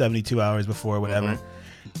know, the 72 hours before, whatever.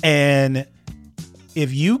 And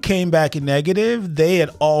if you came back negative, they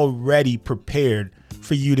had already prepared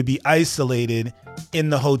for you to be isolated in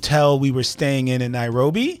the hotel we were staying in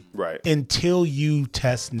Nairobi, until you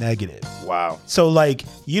test negative. Wow. So like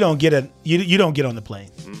you don't get on the plane.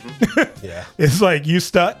 Yeah. It's like you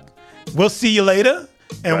stuck. We'll see you later.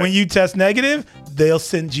 And when you test negative, they'll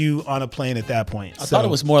send you on a plane at that point. I thought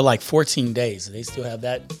it was more like 14 days. They still have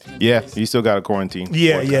that? Yeah, you still got a quarantine.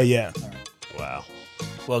 Yeah. Right. Wow.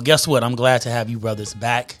 Well, guess what? I'm glad to have you brothers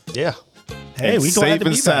back. Yeah. Hey, we glad to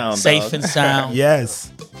be back. Safe and sound.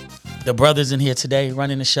 Yes. The brothers in here today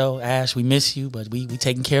running the show. Ash, we miss you, but we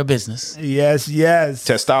taking care of business. Yes.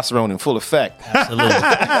 Testosterone in full effect. Absolutely.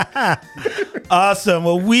 Awesome.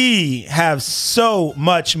 Well, we have so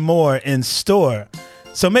much more in store.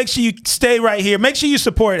 So make sure you stay right here. Make sure you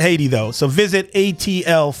support Haiti, though. So visit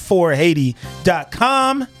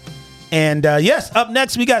atl4haiti.com. And yes, up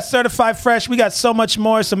next, we got Certified Fresh. We got so much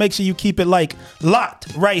more. So make sure you keep it locked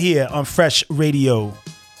right here on Fresh Radio.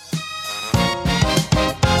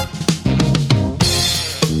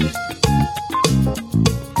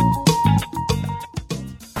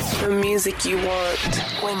 The music music you want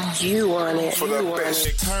when you want it. For the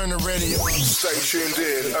best, turn the radio. Stay tuned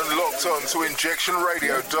in and locked on to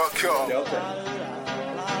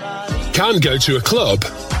injectionradio.com. Can't go to a club?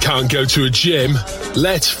 Can't go to a gym?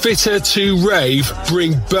 Let Fitter to Rave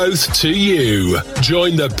bring both to you.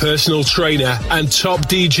 Join the personal trainer and top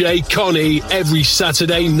DJ Connie every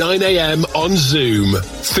Saturday 9 a.m. on Zoom.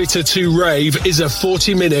 Fitter to Rave is a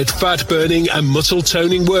 40-minute fat-burning and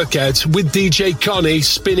muscle-toning workout with DJ Connie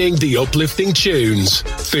spinning the uplifting tunes.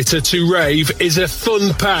 Fitter to Rave is a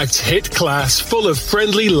fun-packed hit class full of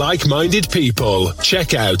friendly, like-minded people.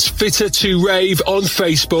 Check out Fitter to Rave on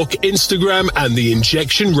Facebook, Instagram, and the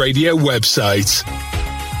Injection Radio website.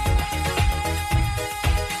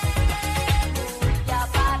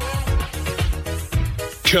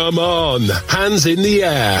 Come on, hands in the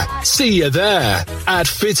air. See you there at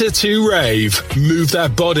Fitter to Rave. Move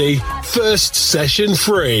that body. First session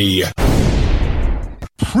free.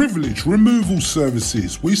 Privilege Removal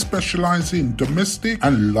Services. We specialise in domestic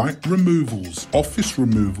and light removals, office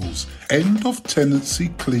removals, end of tenancy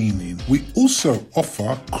cleaning. We also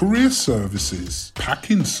offer courier services,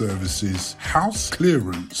 packing services, house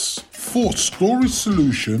clearance. For storage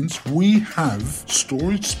solutions, we have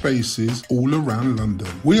storage spaces all around London.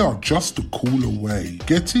 We are just a call away.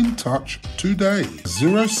 Get in touch today.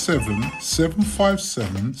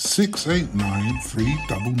 07757 689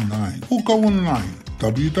 399 or go online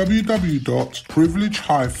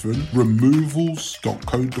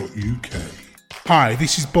www.privilege-removals.co.uk. Hi,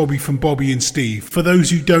 this is Bobby from Bobby and Steve. For those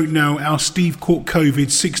who don't know, our Steve caught COVID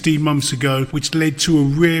 16 months ago, which led to a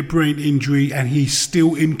rare brain injury, and he's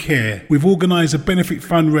still in care. We've organised a benefit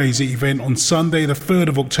fundraiser event on Sunday the 3rd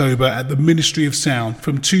of October at the Ministry of Sound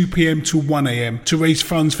from 2 p.m. to 1 a.m. to raise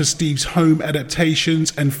funds for Steve's home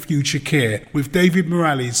adaptations and future care, with David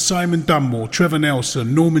Morales, Simon Dunmore, Trevor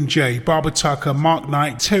Nelson, Norman J, Barbara Tucker, Mark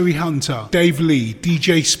Knight, Terry Hunter, Dave Lee,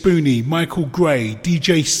 DJ Spoonie, Michael Gray,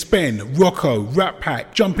 DJ Spen, Rocco, Rat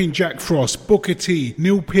Pack, Jumping Jack Frost, Booker T,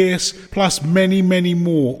 Neil Pearce, plus many, many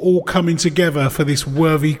more, all coming together for this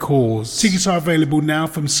worthy cause. Tickets are available now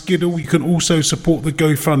from Skiddle. You can also support the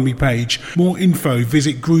GoFundMe page. More info,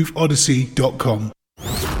 visit grooveodyssey.com.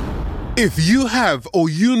 If you have or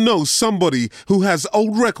you know somebody who has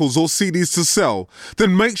old records or CDs to sell,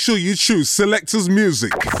 then make sure you choose Selectors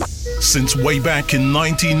Music. Since way back in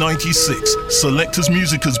 1996, Selectors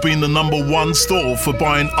Music has been the #1 store for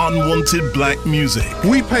buying unwanted black music.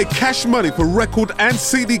 We pay cash money for record and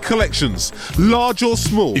CD collections, large or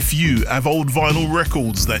small. If you have old vinyl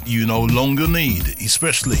records that you no longer need,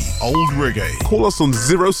 especially old reggae, call us on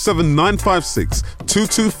 07956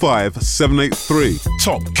 225 783.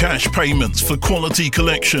 Top cash payments for quality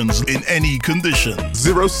collections in any condition.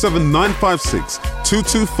 07956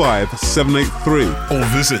 225 783. Or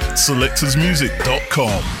visit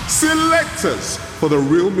selectorsmusic.com. Selectors, for the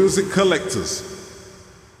real music collectors.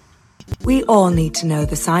 We all need to know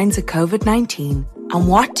the signs of COVID-19 and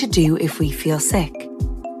what to do if we feel sick.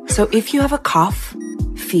 So if you have a cough,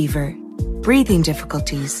 fever, breathing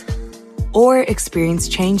difficulties, or experience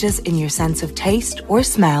changes in your sense of taste or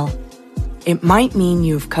smell, it might mean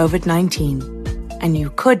you have COVID-19 and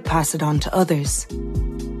you could pass it on to others.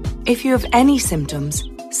 If you have any symptoms,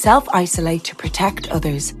 self-isolate to protect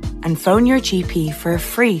others and phone your GP for a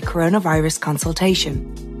free coronavirus consultation.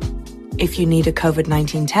 If you need a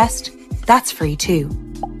COVID-19 test, that's free too.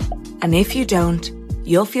 And if you don't,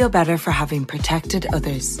 you'll feel better for having protected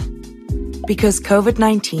others. Because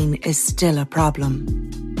COVID-19 is still a problem.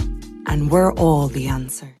 And we're all the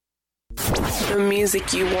answer. The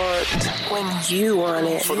music you want when you want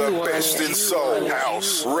it. For the best in soul,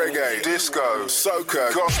 house, reggae, disco,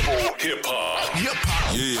 soca, gospel, hip-hop,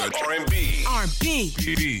 yeah, R&B,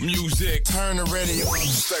 music. Turn the radio on.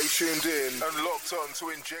 Stay tuned in and locked on to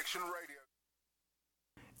Injection Radio.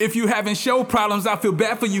 If you having show problems, I feel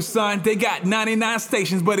bad for you, son. They got 99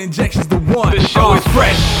 stations, but Injection's the one. The show is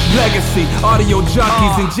fresh. Legacy, audio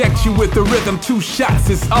junkies inject you with the rhythm. 2 shots,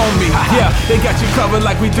 it's on me. Yeah, they got you covered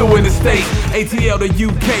like we do in the States. ATL to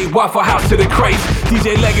UK, Waffle House to the crates.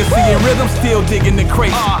 DJ Legacy and Rhythm still digging the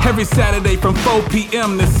crates. Every Saturday from 4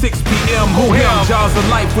 p.m. to 6 p.m. Who him? Jaws of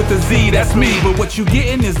Life with a Z, that's me. But what you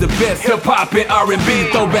getting is the best hip-hop and R&B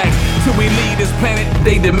throwbacks. Till we leave this planet,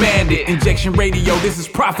 they demand it. Injection Radio, this is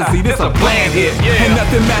prophecy, this a planned hit. And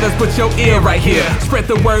nothing matters but your ear right here. Spread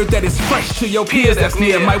the word that is fresh to your peers that's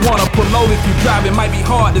near. Might wanna pull over if you drive, it might be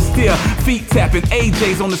hard to steer. Feet tapping,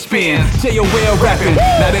 AJ's on the spin, J.O.L. rapping.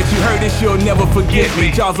 Now that you heard this, you'll never forget me.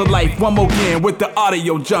 Jaws of Life, one more again with the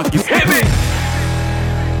audio junkies. Hit me!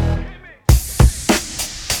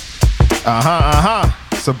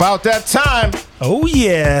 It's about that time. Oh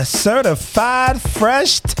yeah, certified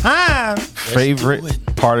fresh time.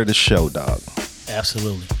 Favorite part of the show, dog.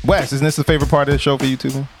 Absolutely. Wes, isn't this the favorite part of the show for you too,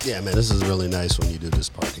 man? Yeah, man, this is really nice when you do this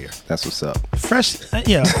part here. That's what's up. Fresh,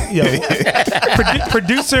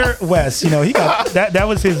 producer Wes, he got that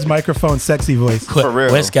was his microphone sexy voice. For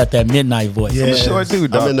real. Wes got that midnight voice. Yeah. You sure do,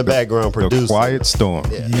 dog. I'm in the background producing. The quiet storm.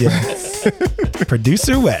 Yes.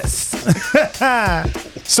 Producer Wes.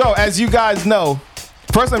 So, as you guys know,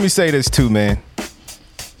 first let me say this too, man.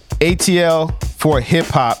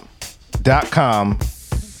 ATL4hiphop.com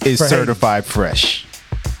is certified fresh.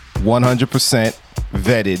 100%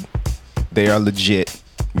 vetted. They are legit.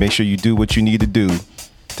 Make sure you do what you need to do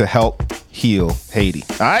to help heal Haiti.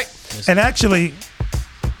 All right? And actually,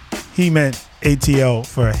 he meant ATL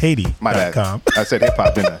for Haiti.com. My bad. I said hip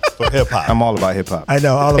hop, didn't I? For hip hop. I'm all about hip hop. I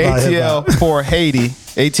know, all about hip hop. ATL for Haiti.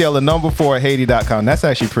 ATL the number 4 Haiti.com. That's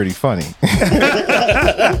actually pretty funny.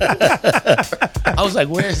 I was like,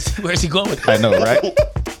 where's he going with that? I know, right?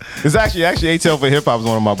 It's actually ATL for Hip Hop is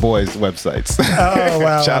one of my boys' websites. Oh,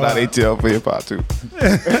 wow. Shout out ATL for Hip Hop too.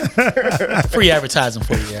 Free advertising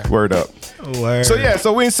for you there. Word up. Word.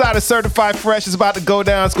 So we inside of Certified Fresh. It's about to go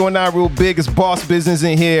down. It's going down real big. It's boss business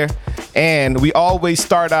in here. And we always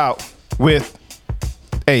start out with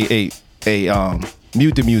mute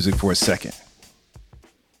the music for a second.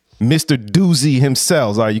 Mr. Doozy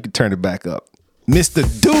himself. All right, you can turn it back up. Mr.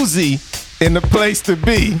 Doozy in the place to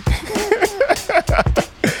be.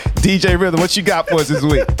 DJ Rhythm, what you got for us this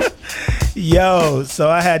week? Yo,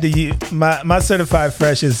 so I had to use my certified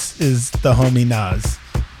fresh is the homie Nas.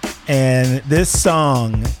 And this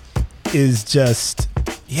song is just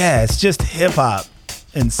it's just hip hop.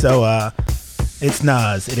 And so it's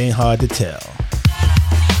Nas. It ain't hard to tell.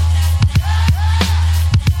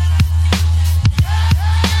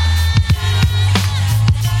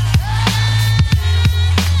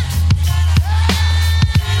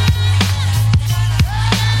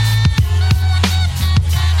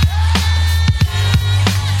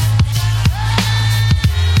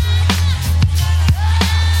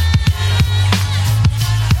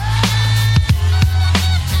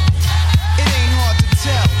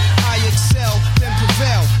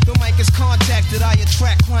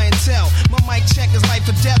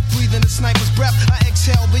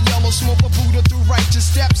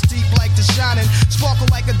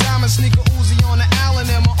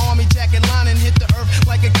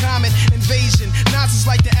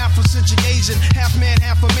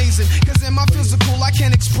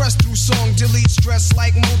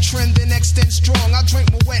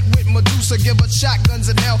 Shotguns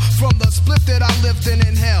in hell from the split that I lived in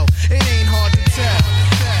hell. It ain't hard to tell.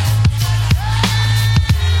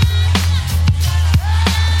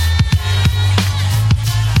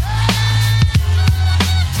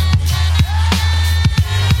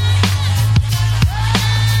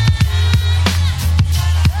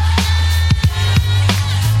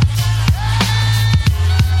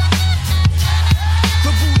 The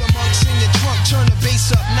Buddha monks in your trunk, turn the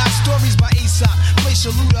bass up. Not stories by Aesop. Place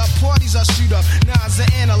your loot up, parties I shoot up. Nas I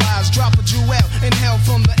analyze, drop a jewel. Inhale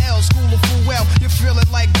from the L, school of full well. You feel it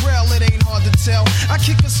like Braille, it ain't hard to tell. I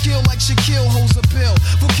kick a skill like Shaquille holds a pill.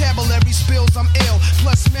 Vocabulary spills, I'm ill.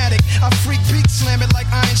 Plusmatic, I freak beat, slam it like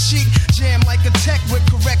Iron Sheik. Jam like a tech with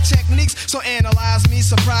correct techniques. So analyze me,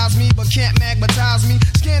 surprise me, but can't magnetize me.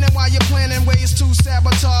 Scanning while you're planning ways to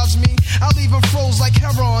sabotage me. I'll leave them froze like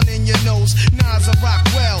heroin in your nose. Nas I rock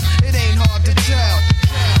well, it ain't hard to tell.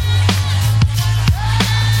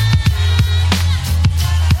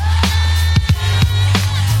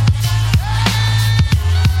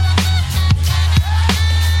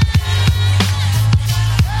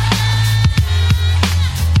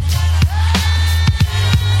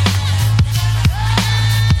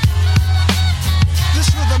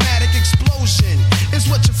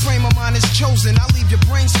 Chosen, I leave your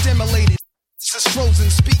brain stimulated. It's frozen,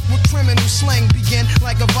 speak with criminal slang. Begin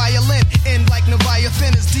like a violin, end like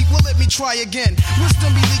Leviathan is deep. Well, let me try again.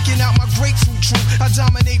 Wisdom be leaking out my grapefruit truth. I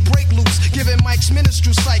dominate break loose, giving mics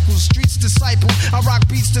ministry cycles. Streets disciple, I rock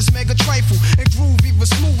beats that's mega trifle. And groove even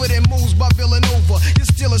smoother than moves by Villanova. You're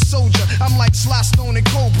still a soldier, I'm like Sly Stone and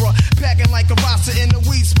Cobra. Packing like a roster in the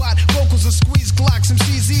weed spot. Vocals are squeeze Glocks, some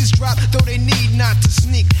CZs drop, though they need not to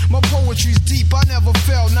sneak. My poetry's deep, I never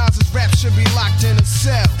fell. Nas's rap should be locked in a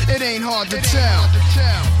cell. It ain't hard to tell.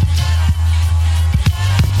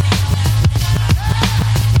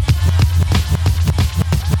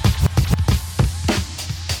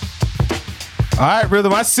 All right,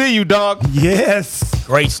 Rhythm, I see you, dog. Yes.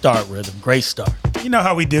 Great start, Rhythm. Great start. You know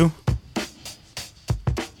how we do.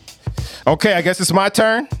 Okay, I guess it's my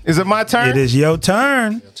turn. Is it my turn? It is your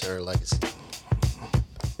turn. Your turn, Legacy.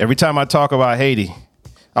 Every time I talk about Haiti,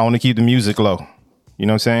 I want to keep the music low. You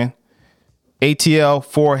know what I'm saying?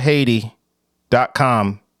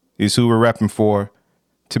 ATL4Haiti.com is who we're repping for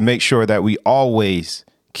to make sure that we always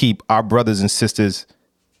keep our brothers and sisters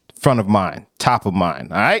front of mind, top of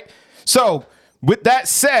mind. All right. So with that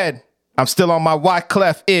said, I'm still on my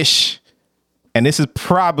Wyclef-ish. And this is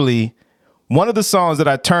probably one of the songs that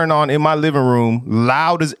I turn on in my living room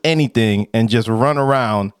loud as anything and just run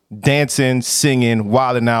around dancing, singing,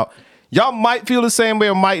 wilding out. Y'all might feel the same way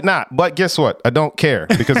or might not, but guess what? I don't care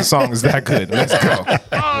because the song is that good. Let's go.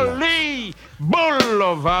 Ali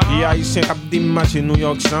Boulevard. Qui haïtien cap dimanche New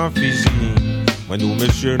York sans fusil. Moi nous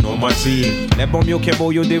monsieur non mati. Les bombes yo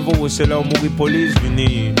kebo yo dévo c'est leur mourir police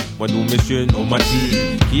vini. Moi nous monsieur non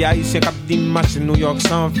mati. Qui haïtien cap dimanche New York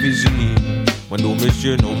sans fusil. Moi nous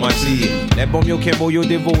monsieur non mati. Les bombes yo kebo yo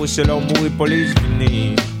dévo c'est leur mourir police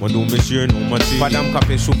vini. Moi nous monsieur non mati. Madame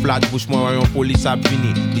capé sous plate bouche moi yon police a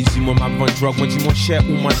vini. D'ici moi m'a vend drogue moi dis mon cher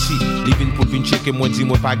ou mati. Li vin pour vin checker moi dis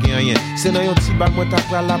moi pas gen rien. C'est dans yon ti bal moi t'a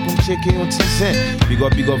pral là pour checker yon ti zin. Big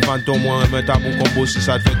up fantôme moi moi t'a bon combo si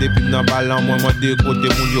ça fait depuis dans balan moi de côté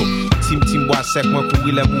moun yo. Tim bois sec moi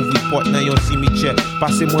courir les ouvrir porte dans yon cimetière.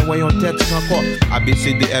 Passer moi yon tête encore.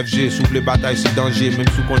 ABCDFG souffle bataille c'est danger même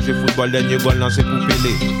sous contre football dernier goal lancé pour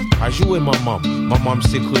Pelé. A jouer maman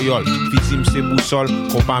c'est créole, fils c'est boussole,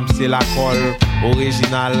 compam c'est la colle,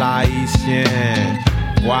 original haïtien.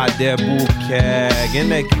 Quoi des bouquets,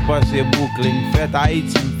 y'en a qui pense Brooklyn, fête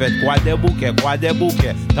Haïti, fête quoi des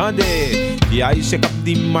bouquets, Tendez, qui haïtien cap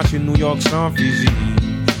dimanche New York sans fusil.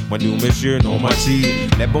 Moi nous monsieur non mati,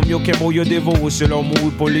 les bombes yo kemo yo dévo c'est leur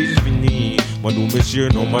mourir police fini. Moi nous monsieur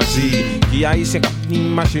non mati, qui haïtien cap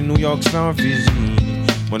dimanche New York sans fusil.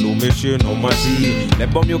 Moi nous monsieur non mati, les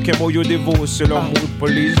bombes yo kemo yo dévo c'est leur mourir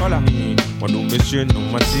police fini. Moi nous monsieur non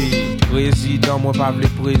mati, président moi pas le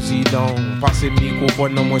président, passer micro bon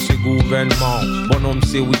moi c'est gouvernement. Bon homme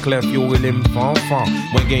c'est Wyclef yo relé m'enfant.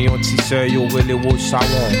 Moi gagne un petit sœur yo relé au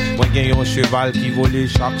salon. Moi gagne un cheval qui vole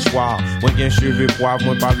chaque soir. Moi gagne cheveux poivre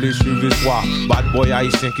moi pas le cheveux soir. Bad boy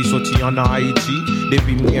haïtien qui sorti en Haïti,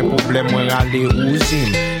 depuis m'gain problème moi aller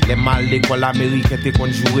usine. Les mal l'école américaine te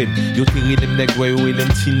conjuré. Yo tiré dem nèg yo et dem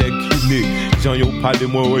ti nèg kiné. Jean yo parle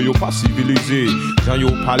moi yo pas civilisé. Jean yo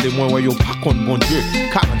parle moi yo pas contre bon Dieu.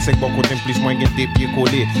 45 bon côté plus moins gen des pieds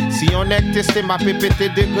collés. Si on est testé ma PPT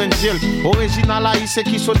de Grandjil, original haïtien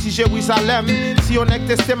qui sorti Jérusalem. Si on est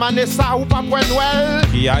testé Manessa ou pas point Noël.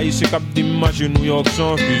 Qui haïtien cap dimanche New York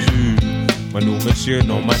sans fusil. Moi nous monsieur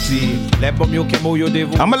non mati. Les bombes yo kemo yo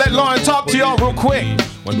dévo. I'm gonna let Lauren talk to y'all real quick.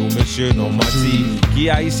 Moi nous monsieur non mati. Qui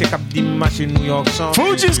haïtien cap dimanche New York sans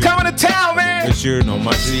Fuji's coming to town, man. Monsieur non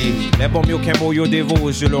mati. Les bombes yo kemo yo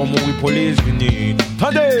dévo c'est leur mourir police vini.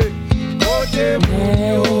 Tendez.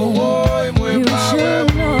 You should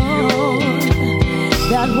know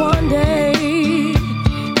that one day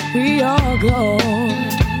we all go.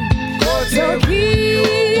 So keep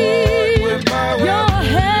your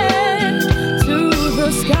head to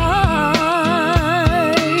the sky.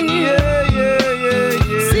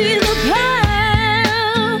 See the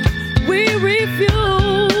path we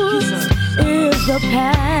refuse is the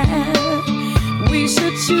path we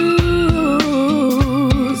should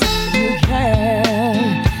choose.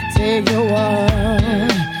 Take the one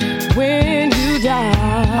when you die.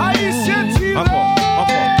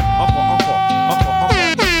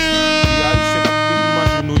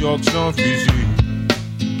 New York sans fusil.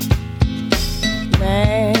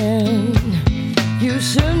 Man, you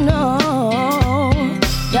should know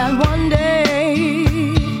that one day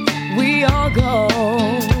we all go.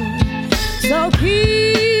 So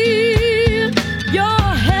keep your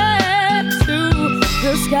head to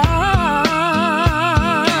the sky.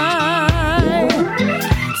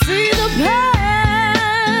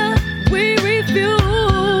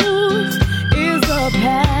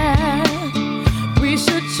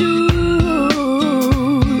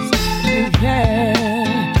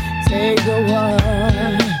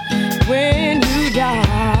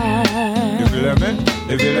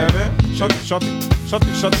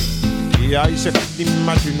 Chantez. Et haïtien cap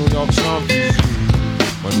dimanche New York sans fusil.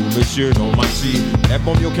 Moi nous monsieur non mati. Les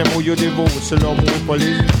bombes yo kemo yo dévo c'est leur mourir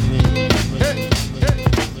police.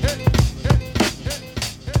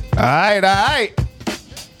 All right.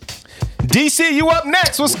 DC, you up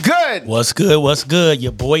next. What's good? What's good?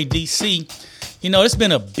 Your boy DC. You know, it's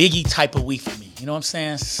been a biggie type of week for me. You know what I'm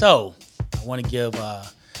saying? So, I want to give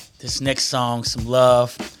this next song some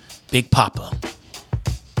love. Big Papa.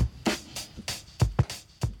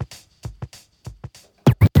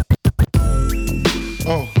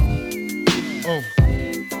 Oh.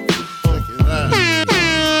 Look at that.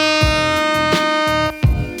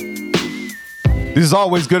 This is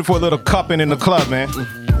always good for a little cupping in the club, man.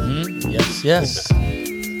 Yes, yes.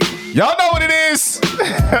 Y'all know what it is.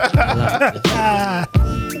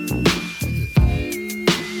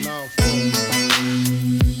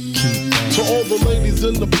 To all the ladies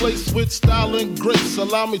in the place with style and grace,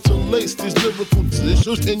 allow me to lace these lyrical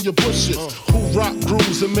issues in your bushes. Who rock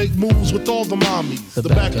grooves and make moves with all the mommies. The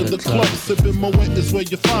back of the club, sipping Moet is where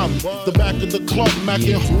you find me. The back of the club,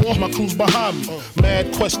 macking all my crew's behind me.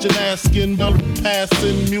 Mad question asking,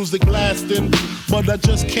 passing, music blasting. But I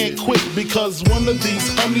just can't quit because one of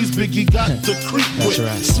these honeys Biggie got to creep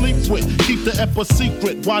with, sleep with, keep the ep a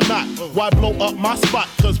secret. Why not? Why blow up my spot?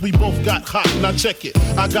 Cause we both got hot. Now check it.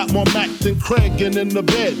 I got more Mac than Craig and in the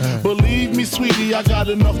bed. Believe me, sweetie, I got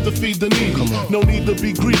enough to feed the needy. No need to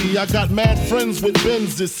be greedy. I got mad friends with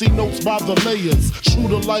Benzes. See notes by the layers. True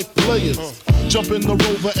to life players. Jump in the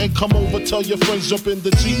Rover and come over. Tell your friends jump in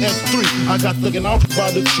the GS3. I got looking out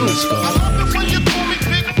by the truth. I love it when you call me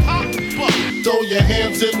Big Papa. Throw your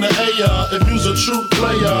hands in the air if you's a true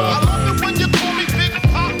player. I love it when you call me Big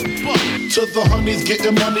Papa. To the honeys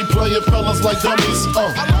getting money, playing fellas like dummies.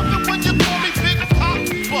 I love it when you call me Big Papa.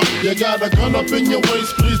 You got a gun up in your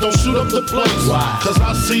waist, please don't shoot up the place. Cause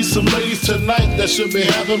I see some ladies tonight that should be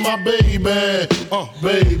having my baby.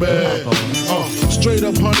 Baby. Straight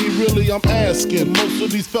up, honey, really, I'm asking. Most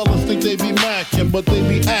of these fellas think they be macking, but they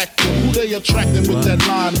be acting. Who they attracting with that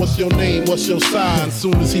line? What's your name? What's your sign?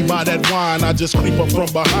 Soon as he buy that wine, I just creep up from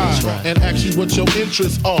behind and ask you what your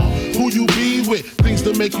interests are. Who you be with? Things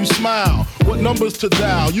that make you smile. What numbers to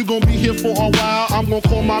dial? You gon' be here for a while. I'm gon'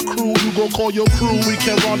 call my crew. You gon' call your crew. We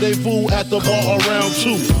can rendezvous at the bar around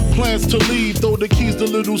 2. Plans to leave, throw the keys to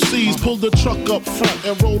little C's. Pull the truck up front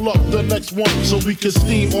and roll up the next one so we can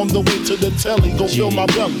steam on the way to the telly. Go fill my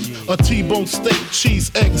belly. A T-bone steak,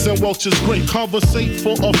 cheese, eggs, and Welch's grape. Conversate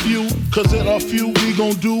for a few, cause in a few we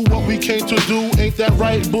gon' do what we came to do. Ain't that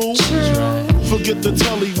right, boo? Forget the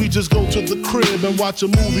telly, we just go to the crib and watch a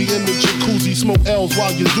movie in the jacuzzi. Smoke L's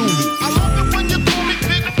while you do me. I love it when you call me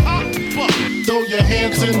Big Papa. Throw your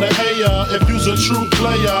hands in the air if you's a true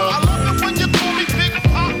player. I love it when you call me Big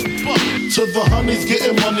Papa. To the honeys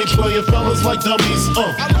getting money, playing fellas like dummies.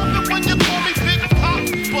 I love it when you call me Big Papa.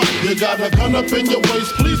 You got a gun up in your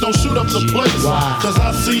waist, please don't shoot up the place. Cause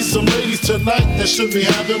I see some ladies tonight that should be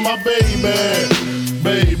having my baby.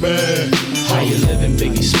 How you living,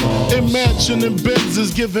 Biggie Smalls? In mansion and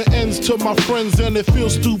Benzes, giving ends to my friends, and it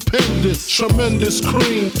feels stupendous. Tremendous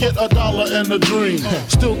cream, get $1 and a dream.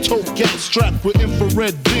 Still tote gas strapped with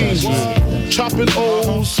infrared beams. Chopping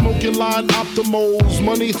O's, smoking line optimals.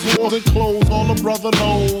 Money, floors, and clothes, all a brother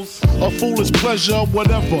knows. A foolish pleasure,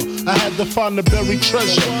 whatever. I had to find the buried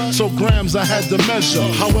treasure, so grams I had to measure.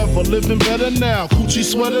 However, living better now, coochie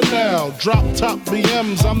sweater now. Drop top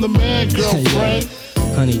BMs, I'm the man, girlfriend.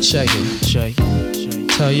 Honey, check it.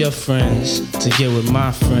 Tell your friends to get with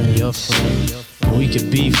my friend. Your friend. We could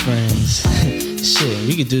be friends. Shit,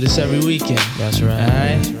 we could do this every weekend. That's right.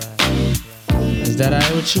 Alright? Is that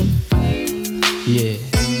alright with you? Yeah.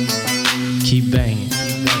 Keep banging. I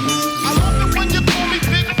love it when you call me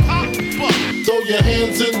Big Papa. Throw your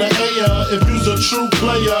hands in the air if you's a true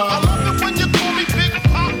player. I love it when you call me Big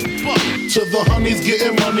Papa. To the honeys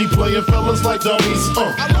getting money, playing fellas like dummies.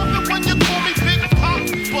 I love it when you call me Big Papa.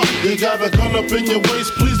 You got a gun up in your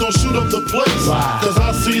waist, please don't shoot up the place. Cause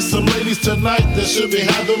I see some ladies tonight that should be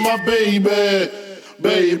having my baby.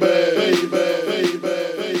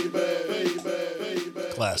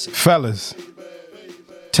 Classic. Fellas,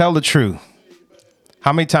 tell the truth.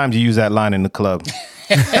 How many times you use that line in the club?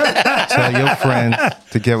 Tell your friends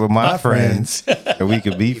to get with my friends and we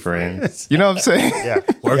could be friends. You know what I'm saying? Yeah.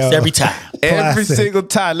 Works every time. Every single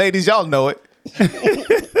time. Ladies, y'all know it.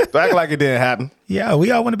 Don't act like it didn't happen. Yeah,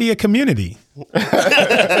 we all want to be a community.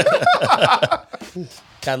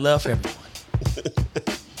 Got love for everyone.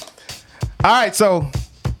 All right, so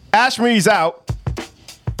Ash Marie's out,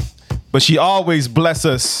 but she always bless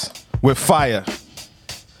us with fire.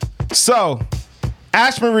 So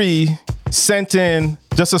Ash Marie sent in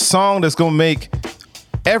just a song that's gonna make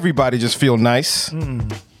everybody just feel nice.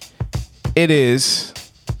 It is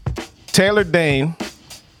Taylor Dayne,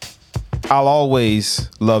 I'll Always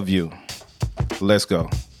Love You. Let's go.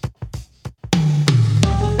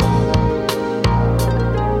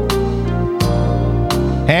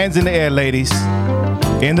 Hands in the air, ladies.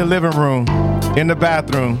 In the living room, in the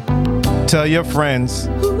bathroom. Tell your friends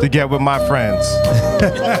to get with my friends.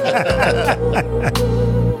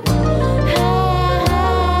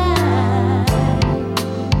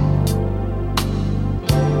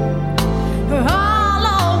 I'll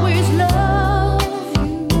always love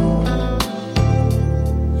you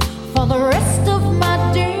for the rest of my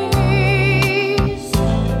days.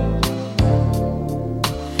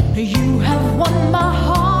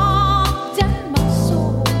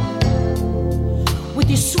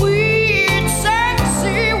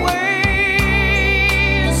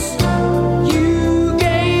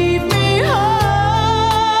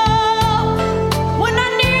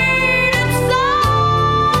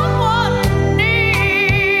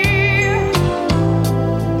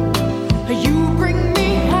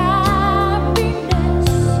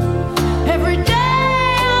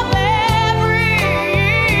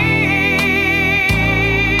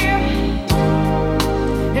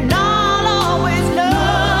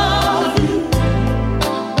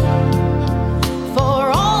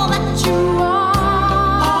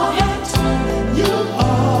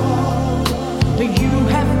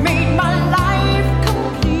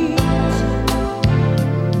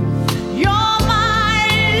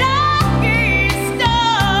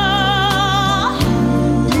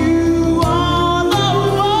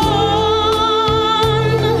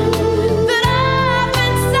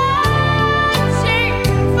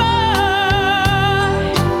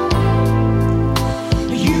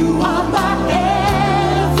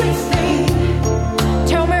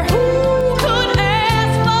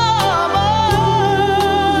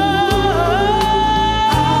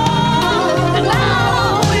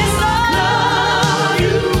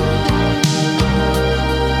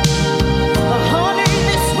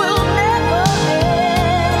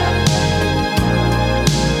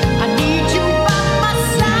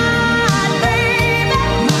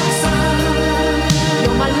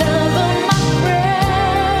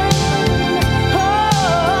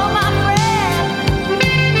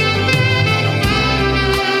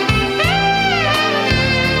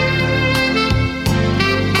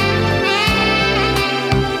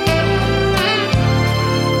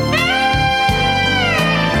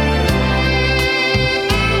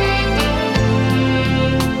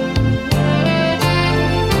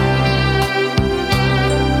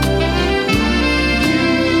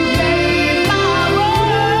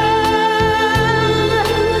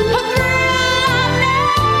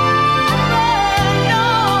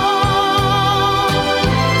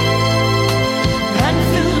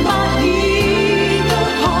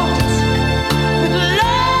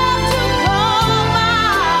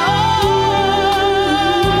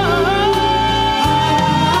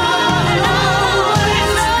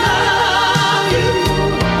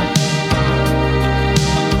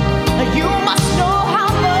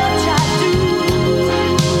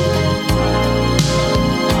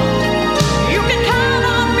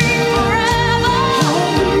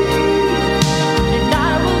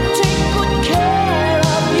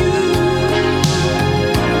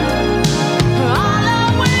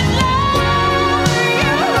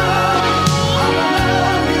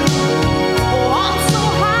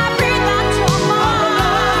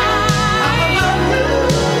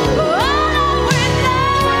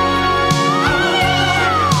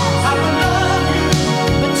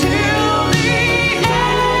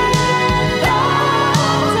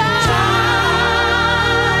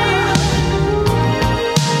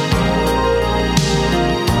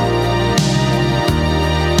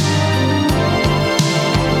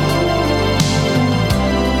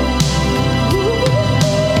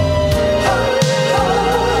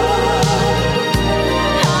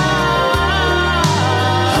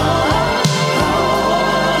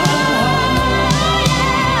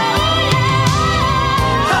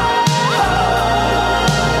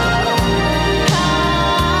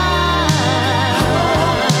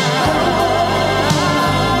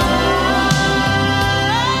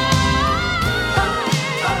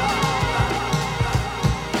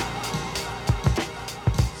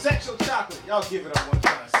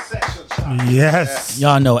 Yes.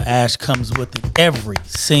 Y'all know Ash comes with it every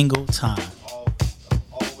single time.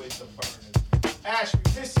 Always the burner. Ash, we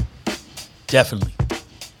miss you. Definitely.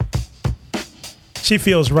 She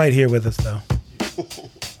feels right here with us, though.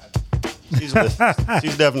 She's listening.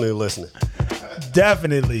 She's definitely listening.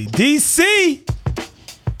 Definitely. DC.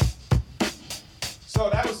 So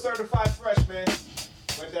that was Certified Fresh, man.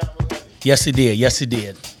 Went down real heavy. Yes, it did. Yes, it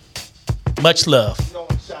did. Much love. You know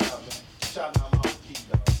what? Shout out, man. Shout out Mama P,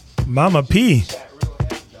 though. Mama P.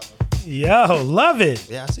 Yo, love it.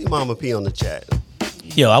 Yeah, I see Mama P on the chat.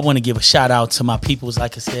 Yo, I want to give a shout out to my peoples.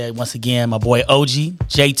 Like I said, once again, my boy OG,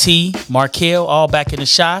 JT, Markel, all back in the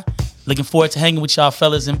Shy. Looking forward to hanging with y'all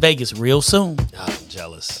fellas in Vegas real soon. I'm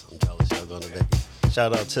jealous. Y'all going to Vegas.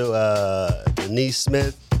 Shout out to Denise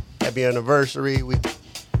Smith. Happy anniversary. We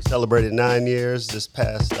celebrated 9 years this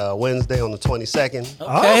past Wednesday on the 22nd.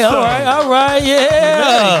 Okay, awesome. all right,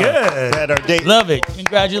 yeah. Very good. We had our date. Love it.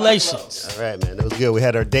 Congratulations. All right, man. It was good. We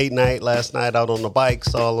had our date night last night out on the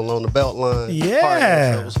bikes all along the Beltline.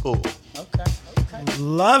 Yeah. It was cool.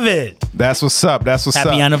 Love it. That's what's up. That's what's up.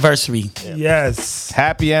 Happy anniversary. Yeah. Yes.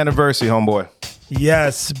 Happy anniversary, homeboy.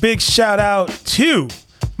 Yes. Big shout out to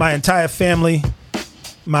my entire family,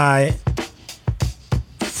 my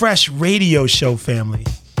Fresh Radio Show family.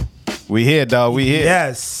 We here, dog. We here.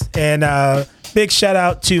 Yes. And big shout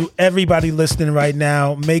out to everybody listening right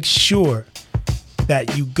now. Make sure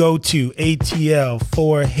that you go to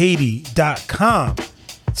ATL4Haiti.com.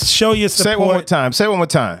 Show your support. Say it one more time. Say it one more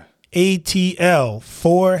time.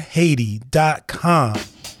 ATL4Haiti.com.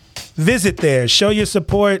 Visit there. Show your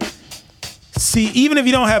support. See, even if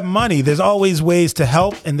you don't have money, there's always ways to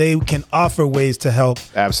help, and they can offer ways to help.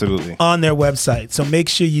 Absolutely. On their website. So make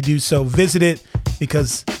sure you do so. Visit it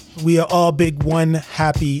because we are all big one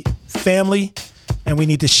happy family, and we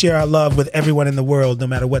need to share our love with everyone in the world, no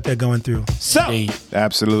matter what they're going through. So,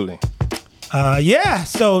 absolutely. Yeah.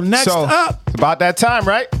 So next up, it's about that time,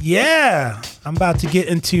 right? Yeah, I'm about to get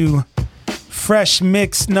into Fresh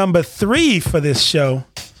Mix number 3 for this show,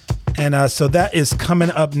 and so that is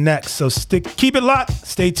coming up next. So keep it locked,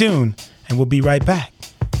 stay tuned, and we'll be right back.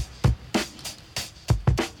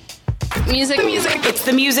 Music. It's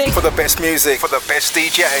the music. For the best music, for the best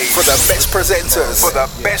DJs, for the best presenters, for the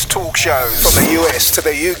best talk shows, from the US to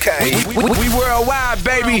the UK. We worldwide,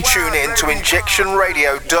 baby. Tune in to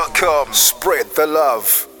injectionradio.com. Spread the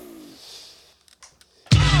love.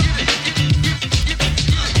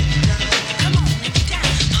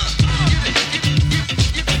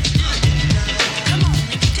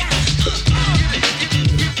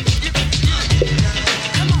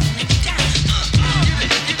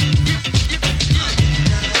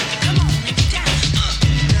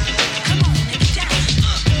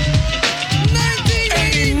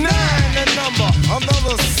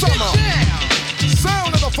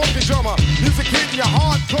 Drummer, music hitting your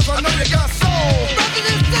heart, cause I know you got soul.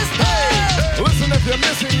 Hey, listen if you're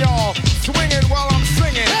missing, y'all. Swinging while I'm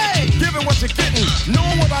singing. Hey, giving what you're getting,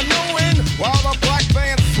 knowing what I know in. While the black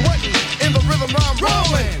band's sweating, in the rhythm I'm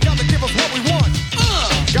rolling. Gotta give us what we want.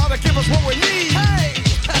 Gotta give us what we need. Hey,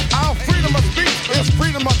 our freedom of speech is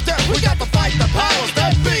freedom of death. We got to fight the powers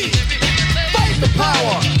that be. Fight the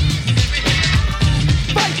power.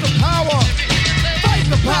 Fight the power. Fight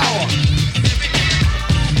the power.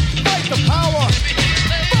 The power,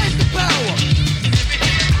 fight the power,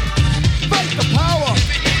 fight the power,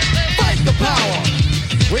 fight the power.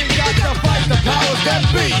 We got to fight the powers that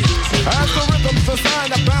be. As the rhythm's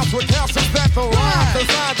designed to bounce with calcium that the rhyme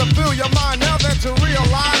designed to fill your mind. Now that you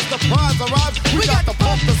realize the prize arrives, we got to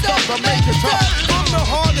pump the stuff to make it tough. From the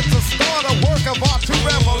heart, it's a start, a work of art to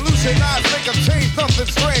revolutionize, make a change,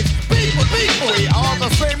 something strange. People, we are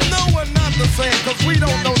the same. No, we're not the same, cause we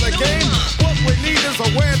don't know the game. What we need is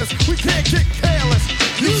awareness. We can't get careless.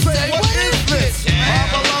 You say, what is this? Our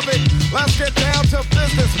beloved, let's get down to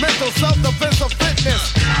business. Mental self-defense of fitness.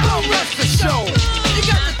 Don't rush the show. You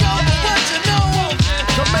got to go with what you know.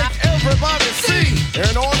 To make everybody see.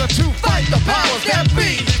 In order to fight the powers that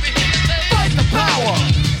be. Fight the power.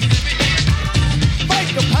 Fight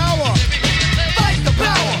the power. Fight the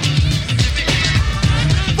power.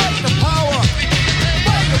 Fight the power.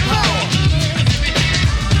 Fight the power.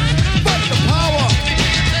 Fight the power.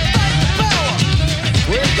 Fight the power.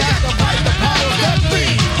 We got to fight the powers that be.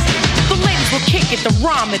 The ladies will kick it, the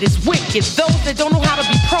rhyme it is wicked. Those that don't know how to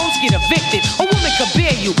be pros get evicted. A woman could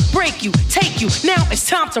bear you, break you, take you. Now it's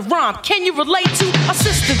time to rhyme. Can you relate to a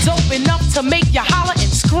sister dope enough to make you holler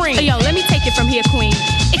and scream? Yo, let me take it from here, queen.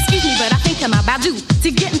 Excuse me, but I think to my about you.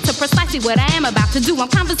 To get into precisely what I am about to do, I'm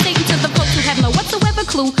conversating to the folks who have no whatsoever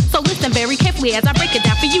clue. So listen very carefully as I break it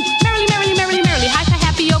down for you. Merrily, merrily, merrily, merrily, hyper,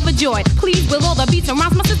 happy, overjoyed. Please, with all the beats and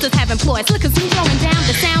rhymes my sisters have employed. Slickers who's throwing down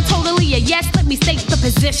the sound, totally a yes. Let me state the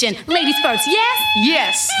position. Ladies first, yes?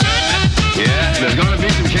 Yes. Yeah, there's gonna be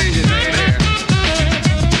some changes made here.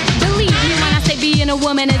 Believe me when I say being a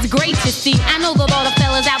woman is great to see. I know that all the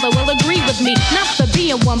fellas out there will agree with me. Not for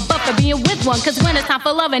being one, but for being with one. Cause when it's time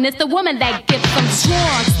for loving, it's the woman that gets them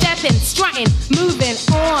strong. Stepping, strutting, moving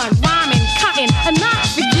on, rhyming, cutting, and not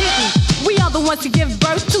forgetting. We are the ones to give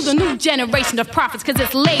birth to the new generation of prophets, cause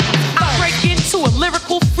it's ladies. I break into a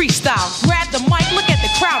lyrical freestyle. Grab the mic, look at the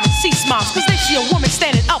crowd and see smiles. Cause they see a woman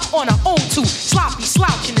standing up on her own too. Sloppy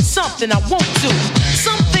slouching is something I won't do.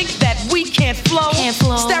 Some think that we can't flow.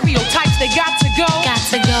 Stereotypes, they got to go.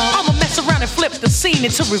 I'ma mess around and flip the scene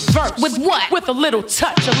into reverse. With what? With a little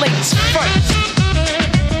touch of ladies first.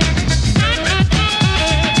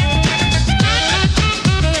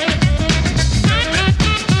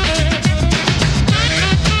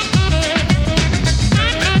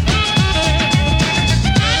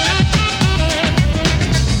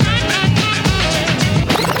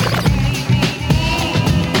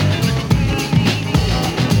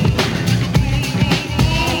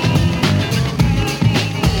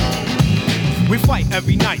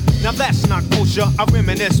 Every night, now that's not kosher. I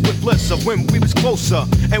reminisce with bliss of when we was closer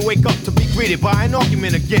and wake up to be greeted by an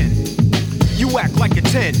argument again. You act like a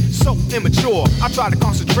 10, so immature. I try to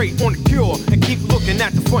concentrate on the cure and keep looking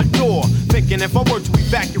at the front door, thinking if I were to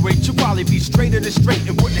evacuate, you'd probably be straighter than straight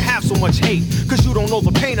and wouldn't have so much hate. Cause you don't know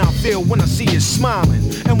the pain I feel when I see you smiling.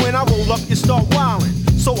 And when I roll up, you start wilding.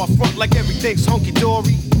 So I front like everything's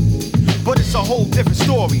hunky-dory, but it's a whole different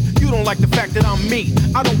story. You don't like the fact that I'm me.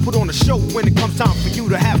 I don't put on a show when it comes time for you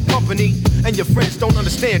to have company. And your friends don't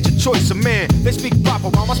understand your choice of man. They speak proper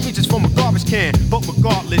while my speech is from a garbage can. But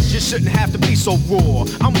regardless, you shouldn't have to be so raw.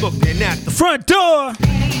 I'm looking at the front door.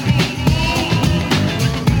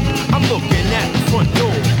 I'm looking at the front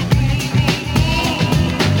door.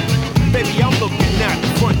 Baby, I'm looking at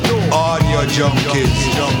the front door. Audio junkies.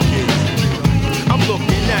 I'm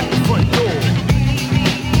looking at the front door.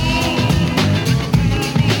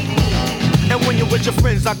 And when you're with your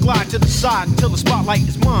friends, I glide to the side until the spotlight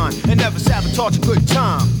is mine and never sabotage a good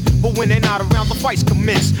time. But when they're not around, the fights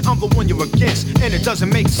commence. I'm the one you're against, and it doesn't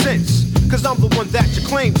make sense. Cause I'm the one that you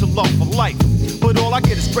claim to love for life. But all I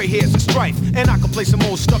get is gray hairs and strife. And I can play some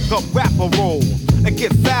old stuck-up rapper role and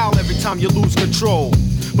get foul every time you lose control.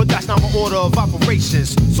 But that's not my order of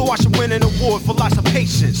operations. So I should win an award for lots of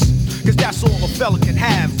patience. Cause that's all a fella can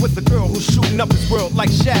have with a girl who's shooting up his world like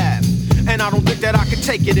Shaft. And I don't think that I can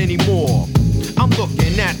take it anymore. I'm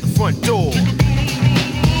looking at the front door.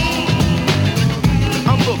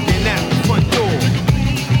 I'm looking at the front door.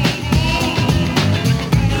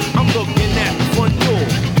 I'm looking at the front door.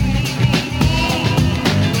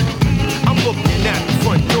 I'm looking at the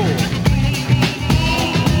front door.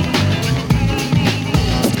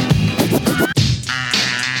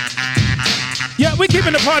 Yeah, we're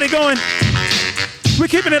keeping the party going. We're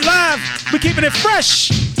keeping it live. We're keeping it fresh.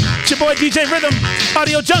 It's your boy DJ Rhythm,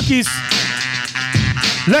 Audio Junkies.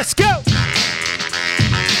 Let's go.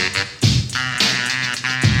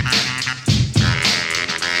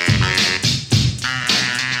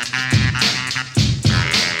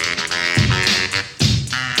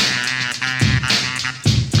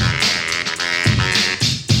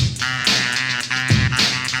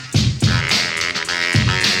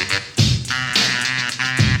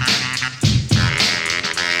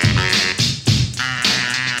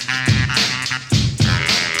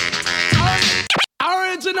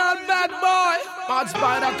 Bad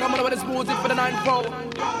Spider coming with his music for the 9-4.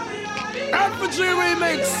 Refugee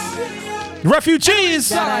remix.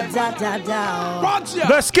 Refugees.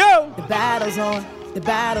 Let's go. The battle's on. The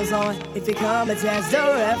battle's on. If you come against the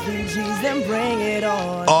refugees, then bring it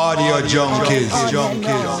on. Audio junkies.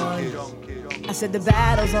 I said the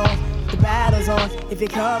battle's on. The battle's on. If you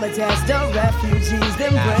come against the refugees,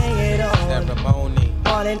 then bring it on.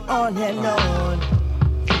 On and on and on.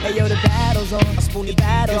 Hey yo, the battle's on. The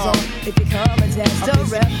battle's on. If you come against the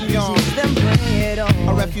refugees, then bring it on.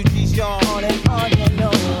 A refugee's yawn. On and on and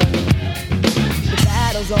on. The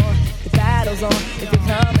battle's on. The battle's on. If you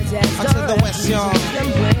come against the refugees,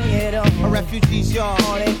 then bring it on. A refugee's yawn.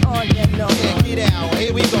 On and on and on. Check it out.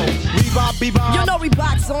 Here we go. Reebok, bebop. You know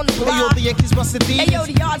Reebok's on the block. Hey yo, the Yankees busted these. Hey yo,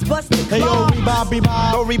 the yards busted the Hey yo, clock. Reebok,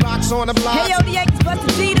 bebop. No Reeboks on the block. Hey yo, the Yankees busted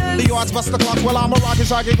Cheetahs. The yards bust the clock. Well, I'm a rocket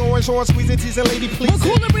shotgun going short, squeezing, teasing, lady, please. Well,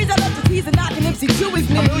 cooler breeze, I love to tease and knocking MC to his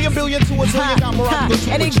knees. A million, billion to a zillion, got Morocco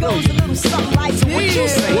to and a it goes a trillion. little something like So what you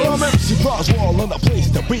this. say? Well, I'm MC Fancy Roswell and a place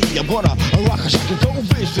to be. I'm gonna rock a shock and go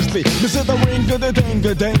viciously. This is the ring of the ding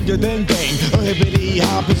a ding a ding ding. A hippity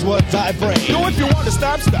hop is what I bring. Yo, if you wanna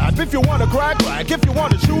stab, stab. If you wanna crack, crack. If you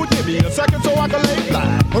wanna shoot, give me a second so I can lay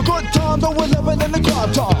flat. A good time, though we're living in the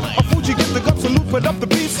crowd time. A Fuji get the guts and loop it up the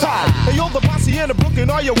beach side. Hey, yo, the posse in the Brooklyn,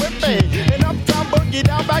 are you with me? And uptown boogie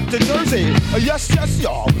down back to Jersey. Yes, yes,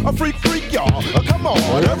 y'all. A freak, freak, y'all. Come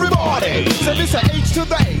on, everybody. So this a H to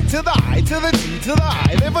the A, to the I, to the D, to the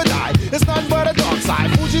I. Live or die. It's nothing but a dark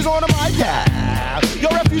side. Fuji's on the mic, yeah.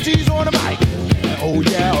 Your refugees on the mic. Oh,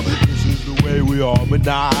 yeah. This is the way we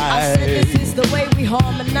harmonize. I said this is the way we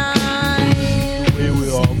harmonize.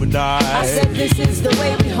 I said this is the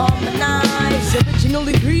way we harmonize.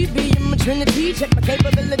 Originally 3B in my trinity. Check my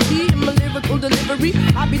capability and my lyrical delivery.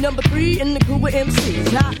 I'll be number 3 in the crew of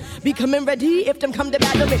MCs. I be coming ready if them come to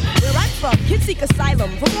battle me. Where I'm from, kids seek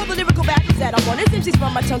asylum. From all the lyrical battles that I won. It's MCs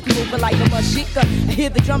from my chunky moving like a mashika. I hear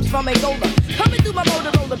the drums from Angola. Coming through my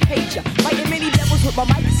Motorola pager. Fighting many devils with my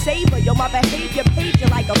mic saber. Yo, my behavior paid you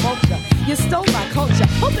like a vulture. You stole my culture.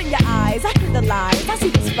 Open your eyes, I hear the lies. I see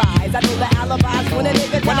the spies. I know the alibis when a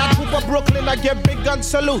nigga dies. When I troop up Brooklyn, I get big gun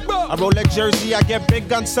salute. I roll at Jersey, I get big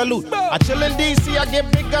gun salute. I chill in DC, I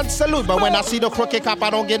get big gun salute. But when I see the crooked cop, I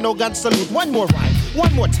don't get no gun salute. One more rhyme,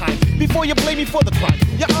 one more time, before you blame me for the crime.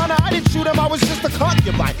 Your Honor, I didn't shoot him, I was just a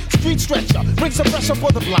concubine. Street stretcher, bring some pressure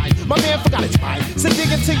for the blind. My man forgot his mind, so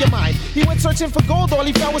dig into your mind. He went searching for gold, all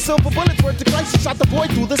he found was silver bullets. Worth the Christ, he shot the boy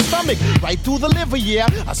through the stomach, right through the liver, yeah.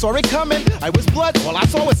 I saw it coming, I was blood, all I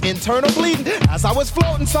saw was internal bleeding. As I was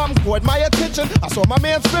floating, something caught my attention. I saw my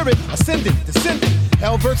man's spirit ascending, descending.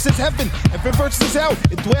 Hell versus heaven, heaven versus hell.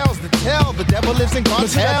 It dwells the tell, the devil lives in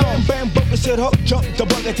God's hell. Bam, bam, boogie, shit, hook, jump the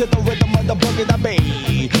buggy to the rhythm of the boogie, the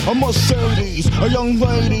bay. A Mercedes, a young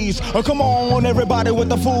ladies, come on, everybody with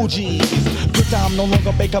the Fugees. Good time, no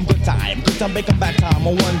longer become good time. Good time, become back time,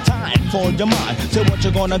 on one time for your mind. Say what you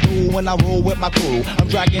gonna do when I roll with my crew. I'm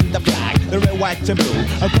dragging the flag, the red, white, and blue.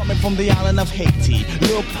 I'm coming from the island of Haiti.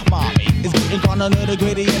 Look, mommy, it's getting kinda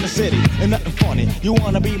nitty-gritty in the city. And nothing funny, you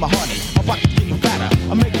wanna be my honey. I'm about to get you fatter,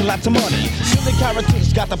 I'm making lots of money. Silly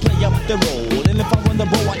characters got to play up the role. And if I run the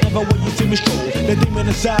roll, I never will you see me stroll. The demon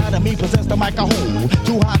inside of me possess the mic I hold.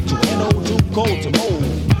 Too hot to handle, too cold to mold.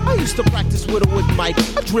 I used to practice with a wood mic.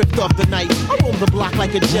 I drift off the night. I roam the block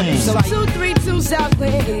like a jet. So 232 South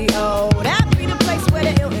Cleo. That be the place where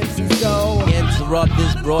the ill MCs go. Interrupt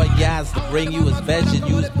this broadcast to bring you a special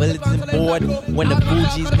news bulletin board when the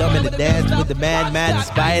Fugees coming to dance with the Mad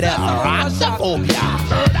Spider. Arasaphobia.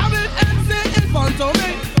 Heard of it, MC in front of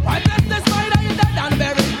me. Why does the spider in the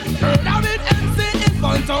Danbury? Heard of it, MC in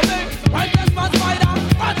front of me. Why does my spider?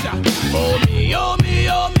 Watcha. Oh me, oh me,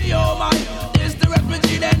 oh me, oh my. This the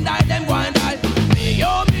refugee, then die, them go and die. Me,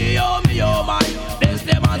 oh me, oh me, oh my. This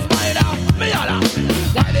the man spider. Me holla.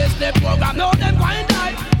 Why this the program? No, them go and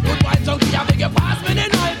die. Good white junkie, I think you pass me the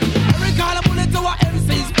knife. Every call I pull it to a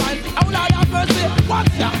MC's spine. I will have mercy.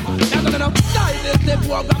 Watcha. No. Die this the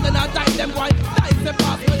program, then I die them white. Die the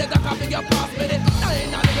pass me the I think you pass me the. Die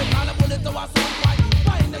now, every call I pull it to a some white.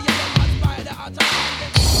 Find the yellow man spider out of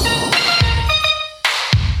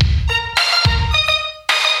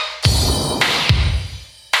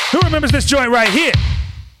Who remembers this joint right here?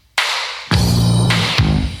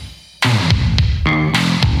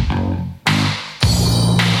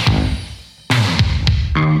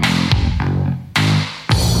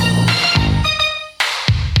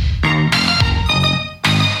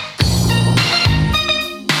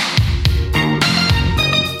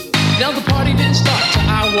 Now the party didn't start till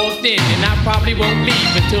I walked in, and I probably won't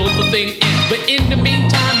leave until the thing ends. But in the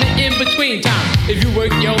meantime and in between time, if you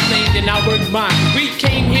work your thing, then I work mine. We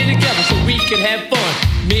came here together so we could have fun.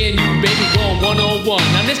 Me and you, baby, going one-on-one.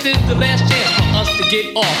 Now this is the last chance for us to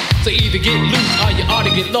get off. So either get loose or you ought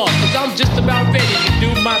to get lost. Cause I'm just about ready to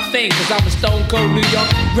do my thing. Cause I'm a stone cold New York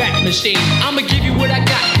rap machine. I'ma give you what I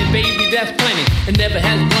got, and baby, that's plenty. And never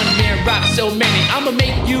has one man rock so many. I'ma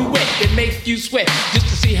make you wet and make you sweat, just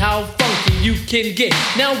to see how funky you can get.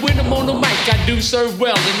 Now when I'm on the mic, I do serve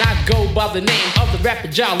well, and I go by the name of the rapper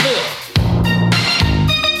Jalil.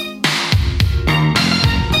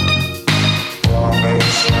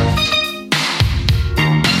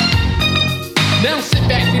 Now sit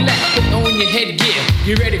back, relax, put on your headgear.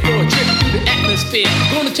 You're ready for a trip through the atmosphere.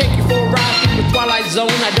 Gonna take you for a ride through the twilight zone.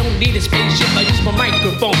 I don't need a spaceship, I use my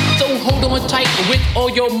microphone. So hold on tight with all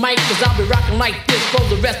your mic, cause I'll be rocking like this for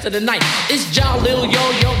the rest of the night. It's Jalil, yo,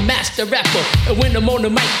 your master rapper. And when I'm on the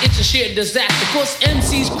mic, it's a sheer disaster. Cause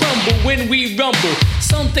MCs crumble when we rumble.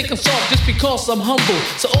 Some think I'm soft just because I'm humble.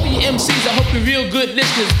 So all you MCs, I hope you're real good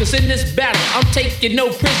listeners. Cause in this battle, I'm taking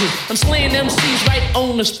no prisoners. I'm slaying MCs right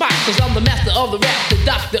on the spot. Cause I'm the master of the rap, the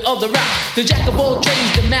doctor of the rap, the jack of all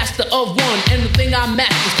trades, the master of one. And the thing I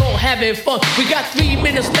master is called having fun. We got 3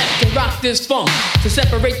 minutes left to rock this funk, to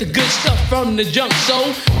separate the good stuff from the junk.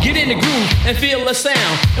 So get in the groove and feel the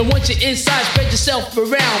sound. And once you're inside, spread yourself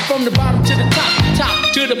around. From the bottom to the top,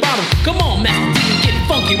 top to the bottom. Come on, Master D, and get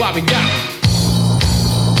funky while we got it.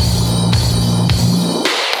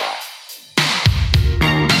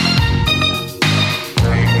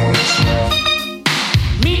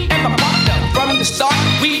 Me and my partner from the start,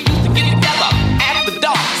 we used to get together at the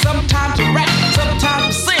dark. Sometimes we rap, sometimes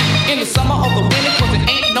we sing. In the summer or the winter, cause it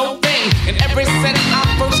ain't no thing. And ever since I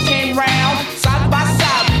first came round, side by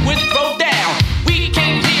side we would throw down. We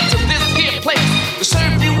came here to this here place to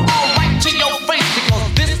serve you all right to your face. Because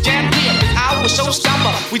this jam here is our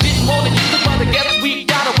showstopper. We didn't want to use it, but I guess we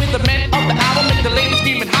got it. With the men of the hour, make the ladies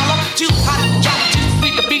scream and holler. Too hot, drop, too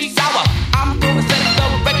sweet, the beat sour. I'm gonna set the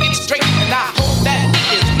record straight, and I hope that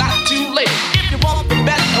it is not too late. If you want the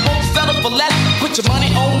best, I won't settle for less. Put your money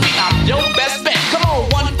on me, I'm your best bet. Come on,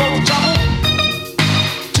 1 for the trouble,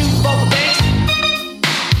 2 for the bass,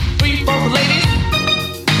 3 for the ladies,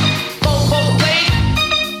 4 for the play.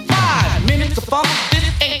 5 minutes of funk, this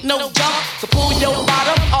ain't no jump. So pull your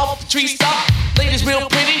bottom off the tree stump. Ladies real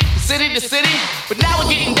pretty, city to city. But now we're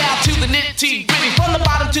getting down to the nitty gritty. From the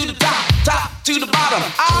bottom to the top, top to the bottom.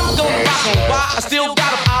 I'm gonna rock 'em, why I still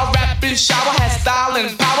got 'em. I'll rap and shower, has style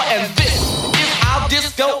and power. And this is our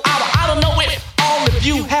disco hour. I don't know if all of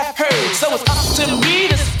you have heard, so it's up to me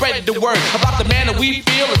to spread the word about the man that we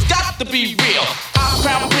feel. It's got to be real. I'm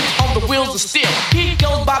Crown Prince on the wheels of steel. He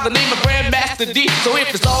goes by the name of Grandmaster D. So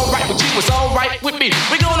if it's alright with you, it's alright with me.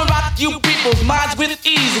 We're gonna rock you people's minds with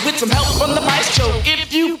ease, with some help from the maestro,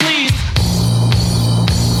 if you please.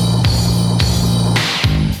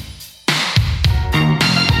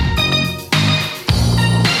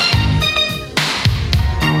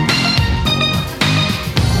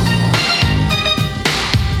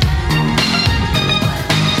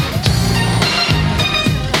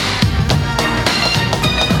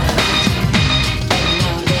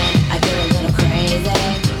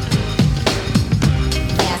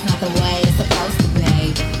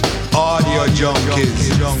 Audio junkies.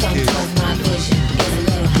 Sometimes my vision is a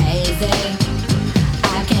little hazy.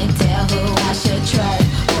 I can't tell who I should trust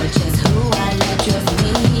or just who I let trust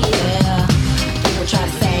me. Yeah. People try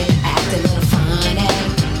to say I act a little funny,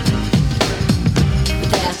 but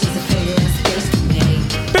that's just a figure of speech to me.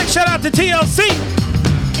 Big shout out to TLC.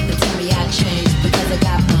 They tell me I changed because I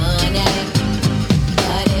got money,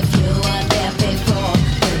 but if you were there before,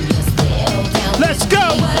 then you're still down. Let's go.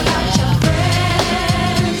 What about your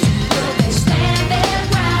friends? Will they stand their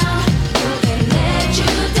ground? Will they let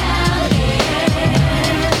you down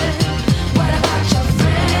again? What about your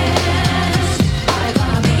friends? Are they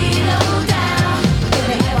gonna be low down? Will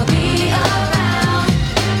they ever be around?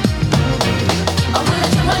 Or will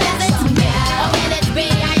you listen to me? Or can it be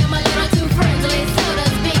I am a little too friendly, so to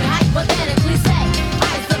speak, hypothetically say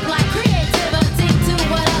I supply creativity to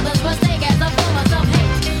what others mistake as a form of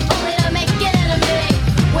self-hate, only to make an enemy,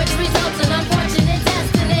 which results in unfortunate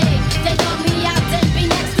destiny. They throw me out and be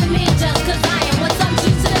next to me just 'cause I am what some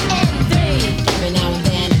choose to envy. Every now and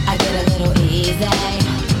then I get a little easy.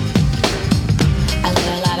 I let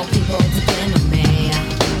a lot of people depend on me.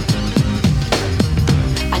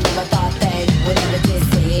 I never thought they would ever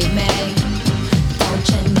deceive me. Don't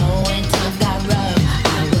you know when times got rough,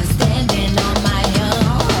 I was standing on my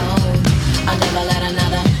own. I'll never let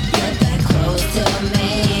another get that close to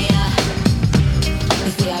me.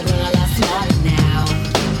 You see, I've grown a lot smarter now.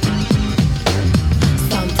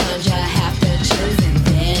 Sometimes you have to choose and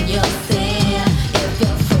then you'll see. If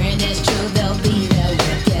your friend is true, they'll be there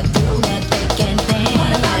with you through the thick and thin.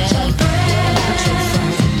 What about your friends?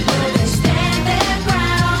 Will they stand their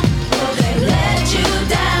ground? Will they let you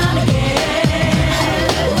down again?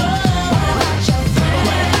 What about your friends?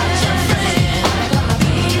 Are they gonna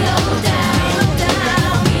be low down?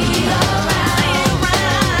 Be around?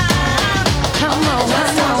 Come on,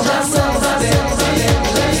 let's talk about sex.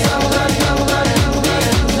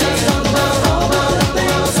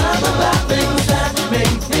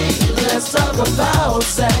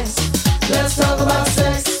 Let's talk about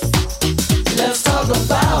sex. Let's talk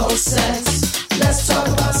about sex. Let's talk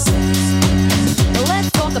about sex.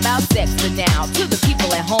 Let's talk about sex for now. To the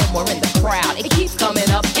people at home or in the crowd, it keeps coming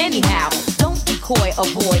up anyhow. Don't be coy,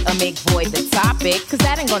 avoid, or make void the topic, cause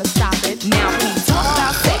that ain't gonna stop it. Now we talk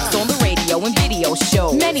about sex on the radio and video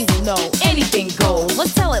shows. Many will know anything goes.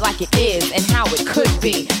 Let's tell it like it is and how it could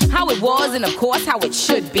be. How how it was, and of course how it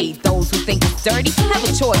should be. Those who think it's dirty have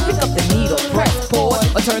a choice. Pick up the needle, press pause,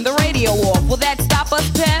 or turn the radio off. Will that stop us,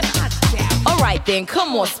 Pep? Alright then,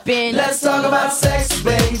 come on, spin. Let's talk about sex,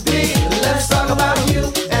 baby. Let's talk about you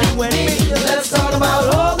and me. Let's talk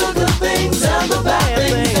about all the good things and the bad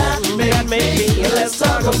things that make me. Let's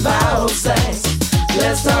talk about sex.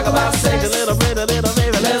 Let's talk about sex. A little bit,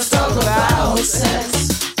 baby. Let's talk about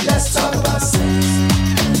sex. Let's talk about sex.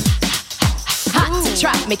 Hot to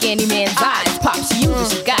trap, make any man's eyes pop. She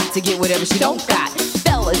uses, she got to get whatever she don't got.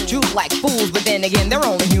 Fellas droop like fools, but then again, they're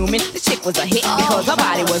only human. The chick was a hit because her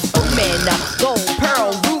body was open. Gold,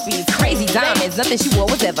 pearl, rubies, crazy diamonds. Nothing she wore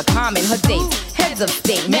was ever common. Her dates, heads of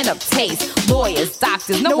state, men of taste, lawyers,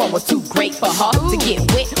 doctors. No one was too great for her to get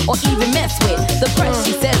with or even mess with. The press,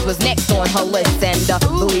 she says, was next on her list. And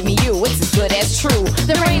believe me, it's as good as true.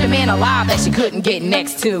 There ain't a man alive that she couldn't get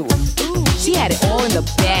next to. She had it all in the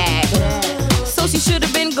bag, so she should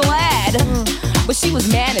have been glad. But she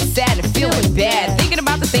was mad and sad and feeling bad, thinking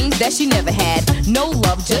about the things that she never had. No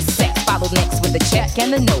love, just sex. Followed next with a check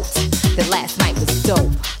and a note that last night was dope.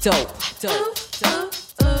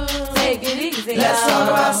 Take it easy. Let's talk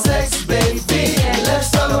about sex, baby. Let's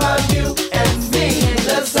talk about you and me.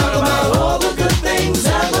 Let's talk about all the good things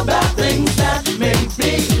and the bad things that make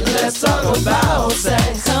me. Let's talk about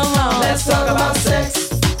sex. Come on. Let's talk about sex.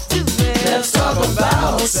 Let's talk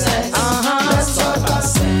about sex. Let's talk about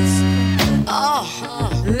sex.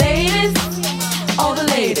 Ladies, all the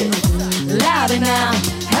ladies, louder now,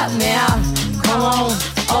 help me out. Come on,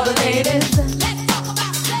 all the ladies.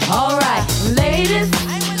 All right, ladies,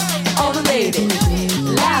 all the ladies,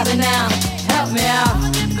 louder now, help me out.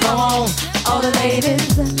 Come on, all the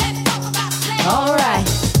ladies. All right.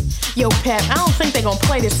 Yo, Pep, I don't think they're gonna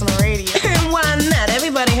play this on the radio. Why not?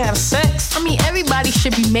 Everybody have sex. I mean, everybody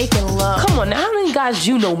should be making love. Come on, now, how many guys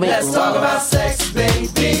you know make love? Let's talk about sex,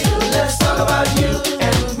 baby. Let's talk about you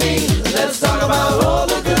and me. Let's talk about all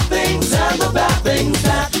the good things and the bad things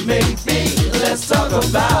that make me. Let's talk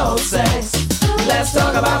about sex. Let's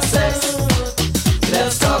talk about sex.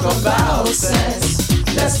 Let's talk about sex.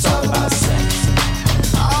 Let's talk about sex.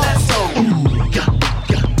 Let's go.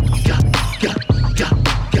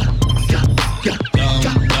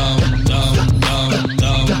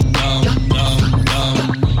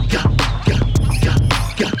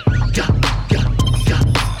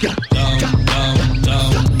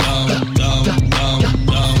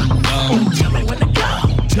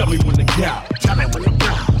 Tell me when to go. Tell me when to go.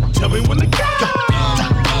 Tell me when to go.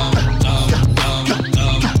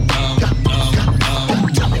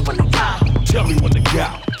 Tell me when to go. Tell me when to go.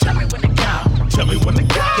 Tell me when to go. Tell me when to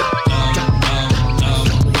go.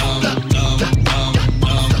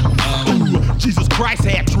 Jesus Christ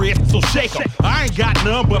had dreads, so shake 'em. I ain't got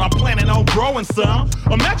none, but I'm planning on growing some.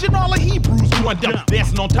 Imagine all the Hebrews going down,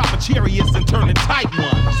 dancing on top of chariots and turning tight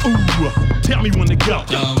ones. Ooh, tell me when to go.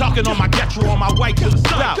 Talking on my Getro on my way to the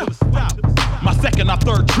south. My second or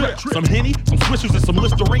third trip. Some Henny, some Swishers, and some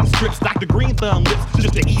Listerine strips. Dr. Green Thumb lips,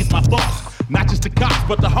 just to ease my thoughts. Not just the cops,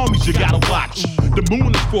 but the homies you gotta watch. The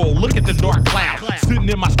moon is full, look at the dark cloud. Sitting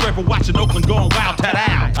in my scraper watching Oakland going wild,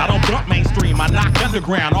 ta-da. I don't bump mainstream, I knock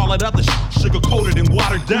underground. All that other sugar-coated and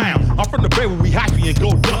watered down. I'm from the Bay where we hyphy and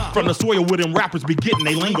go dumb. From the soil where them rappers be getting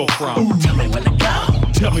they lingo from. Ooh, tell me when to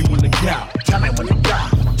go. Tell me when to go. Tell me when to go.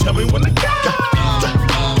 Tell me when to go.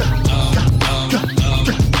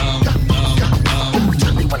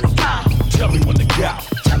 Tell me when to go. Tell me when to go.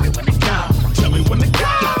 Tell me when to go. Tell me when to go.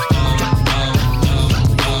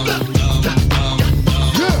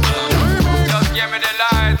 Just give me the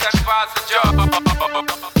light and pass the job.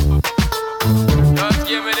 Just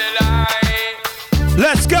give me the light.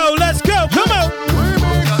 Let's go, let's go, come on.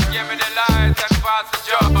 Just give me the light and pass the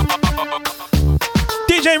job.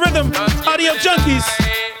 DJ Rhythm, Audio Junkies.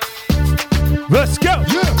 Let's go.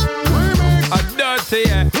 A dirty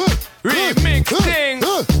remix thing.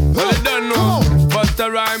 Well, I don't know. Busta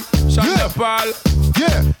Rhyme, Shonda Paul.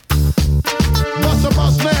 Yeah. Bust a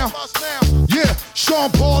bus now. Yeah. Sean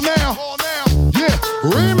Paul now. Yeah.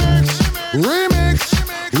 Remix.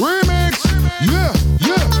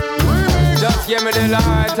 Yeah. Just give me the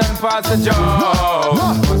light and pass the job.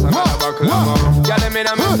 What's another buckle of more? Got him in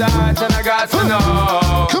my sight and I got to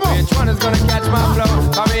know which one is gonna catch my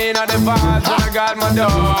flow. I mean, at the vibes and I got my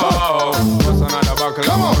dough. What's another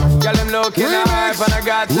buckle of more? Got him looking hype and I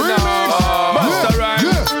got to know. Busta Rhymes.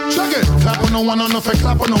 Yeah, check it. Clap on the one, on the for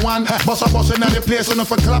clap on the one. Boss a boss in the place, on the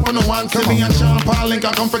for clap on the one. See me and Sean Paul Link,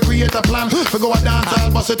 I come for create a plan. For go a dance,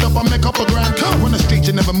 I'll bust it up and make up a grand. When the street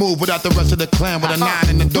you never move without the rest of the clan. With a 9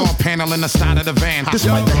 in the door panel in the side of the van.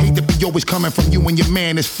 Despite the hate that be always coming from you and your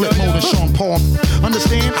man, it's flip mode and Sean Paul.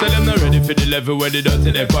 Understand? Tell them not ready for the level where they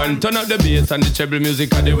dirty they pan. Turn up the bass and the treble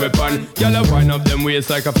music and the weapon. Y'all a wind up them waist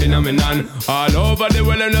like a phenomenon. All over the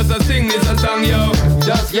world and just a sing this a song, yo.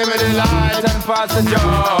 Just give me the light and pass the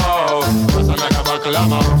joe. Like a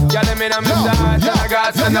baklava. Y'all them in a message and I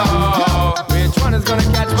got to know which one is gonna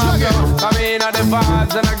catch my flow. I mean all the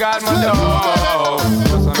vibes and I got my dough.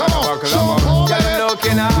 Come on, y'all them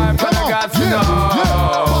looking hype and I got to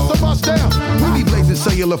know. Bust down. We be blazing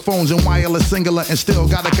cellular phones and wireless singular and still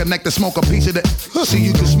gotta connect to smoke a piece of that. So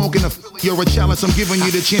you can smoke in the you're a chalice. I'm giving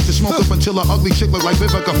you the chance to smoke up until an ugly chick look like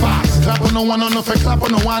Vivica Fox. Clap on the one, on the for clap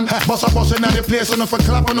on the one. Boss a boss in the place on the for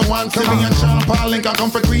clap on the one. See me and Sean Paul Link, I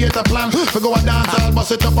come for create a plan. For go a dance, I'll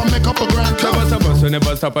bust it up and make up a grand. Never bust, we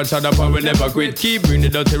never stop and shut up and we never quit. Keep bring the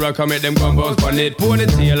dirty rock and make them come bounce on it. Pour the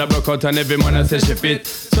tail, I broke out and every man I say ship it.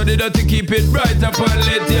 So the dirty keep it right up and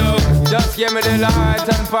lit, yo. Just give me the light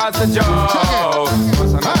and pass the joe.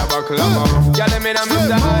 What's another buckle of more? Y'all them in a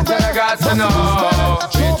message and I got to know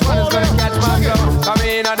which one is gonna catch my flow. I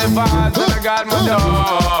mean all the vibes and I got my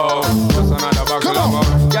dough. What's another buckle of more?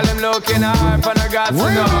 Y'all them looking hype and I got to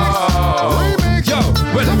know. Yo,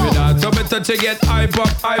 well if it not so better to get hype up.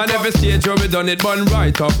 And every stage where we done it bun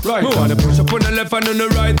right up. Right. We wanna push up on the left and on the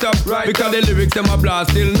right up. Right. Because the lyrics them a blast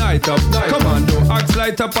till night up. Come on, do axe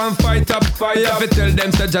light up and fight up. We have to tell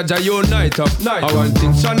them say Jaja unite up. I want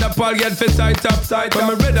things Shonda Paul get for sight up. When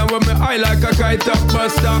me red and when me eye like a kite up.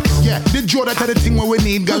 Busta. Yeah, the draw that the thing where we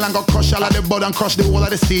need. Girl and go crush all of the bud and crush the whole of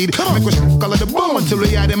the seed. Make us all of the bomb until we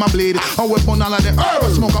hear them a bleed. And we burn all of the herb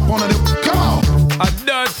and smoke up on the. Come on. A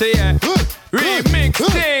dirty yeah. Remix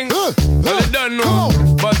thing. Well you don't know.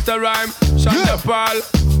 Busta Rhyme, Shonda Paul.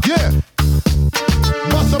 Yeah.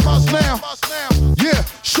 Busta Bust now. Yeah.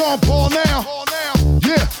 Sean Paul now.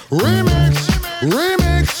 Yeah. Remix.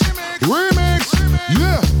 Remix. Remix.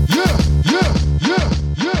 Yeah. Yeah. Yeah. Yeah.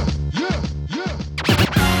 Yeah. Yeah.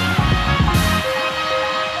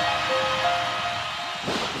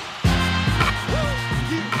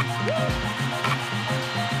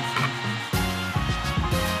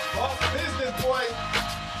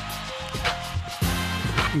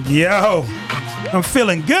 Yo, I'm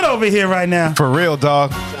feeling good over here right now. For real,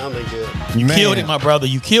 dog. Sounding good. You killed it, my brother.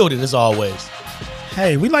 You killed it as always.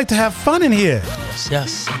 Hey, we like to have fun in here.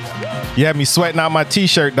 Yes. You had me sweating out my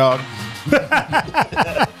t-shirt, dog.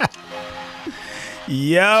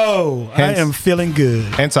 Yo, Hence- I am feeling good.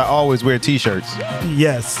 Hence, I always wear t-shirts.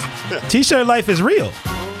 Yes. T-shirt life is real.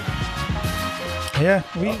 Yeah,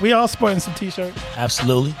 we all sporting some t-shirts.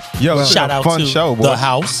 Absolutely. Yo, Well, it's shout a out fun to show, boy. The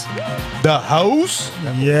House. The House?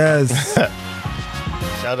 Yes.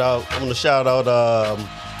 Shout out. I'm gonna shout out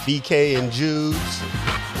BK and Judes.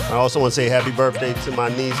 I also want to say happy birthday to my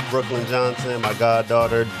niece Brooklyn Johnson, my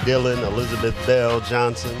goddaughter Dylan Elizabeth Bell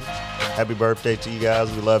Johnson. Happy birthday to you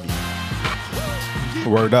guys. We love you.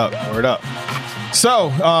 Word up, word up. So,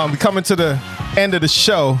 we coming to the end of the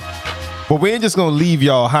show, but we ain't just gonna leave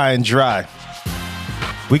y'all high and dry.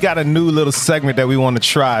 We got a new little segment that we want to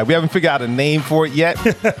try. We haven't figured out a name for it yet.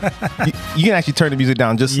 You can actually turn the music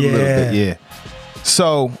down just a little bit, yeah.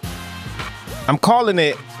 So, I'm calling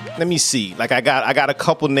it. Let me see. Like I got a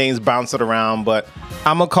couple names bouncing around, but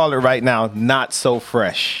I'm gonna call it right now. Not So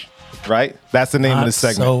Fresh. Right? That's the name of the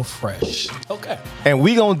segment. So fresh. Okay. And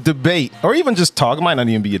we gonna debate, or even just talk, it might not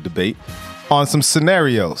even be a debate, on some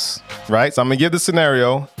scenarios, right? So I'm gonna give the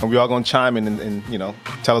scenario, and we all gonna chime in and you know,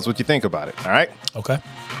 tell us what you think about it, all right? Okay.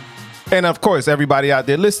 And of course, everybody out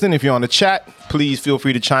there listening, if you're on the chat, please feel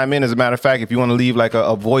free to chime in. As a matter of fact, if you want to leave like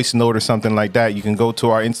a voice note or something like that, you can go to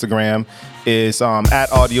our Instagram. It's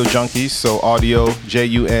at Audio Junkies, so audio,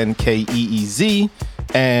 JUNKEEZ.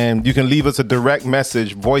 And you can leave us a direct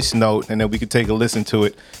message, voice note, and then we can take a listen to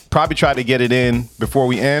it. Probably try to get it in before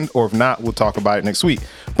we end, or if not, we'll talk about it next week.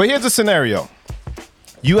 But here's a scenario.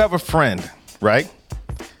 You have a friend, right?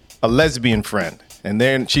 A lesbian friend. And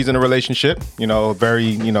then she's in a relationship, you know, a very,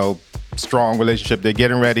 you know, strong relationship. They're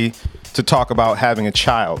getting ready to talk about having a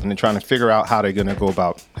child, and they're trying to figure out how they're going to go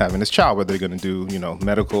about having this child, whether they're going to do, you know,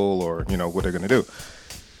 medical or, you know, what they're going to do.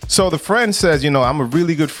 So the friend says, you know, I'm a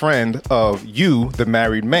really good friend of you, the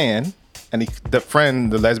married man. And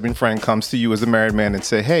the lesbian friend comes to you as a married man and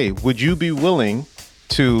say, hey, would you be willing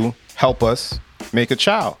to help us make a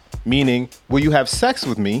child? Meaning, will you have sex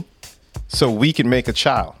with me so we can make a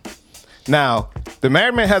child? Now, the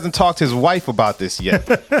married man hasn't talked to his wife about this yet.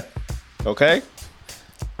 Okay?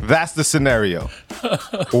 That's the scenario.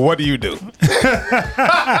 What do you do?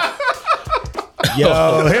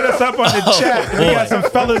 Yo, hit us up on the chat. We got some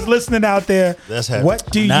fellas listening out there. That's heavy.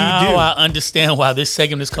 What do now you do? I understand why this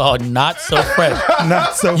segment is called Not So Fresh.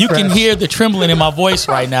 Not so You can fresh. hear the trembling in my voice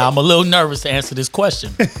right now. I'm a little nervous to answer this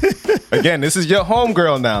question. Again, this is your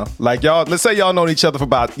homegirl now. Like y'all, let's say y'all known each other for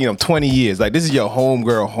about 20 years. Like this is your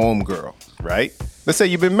homegirl, right? Let's say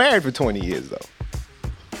you've been married for 20 years though.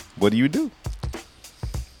 What do you do?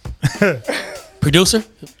 Producer,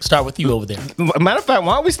 start with you over there. Matter of fact,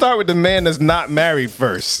 why don't we start with the man that's not married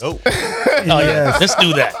first? Oh, Yeah. Let's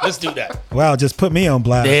do that. Wow, just put me on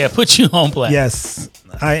blast. Yeah, put you on blast. Yes,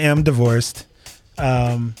 I am divorced,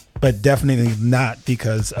 but definitely not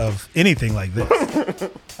because of anything like this.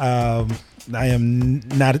 I am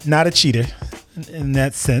not a cheater in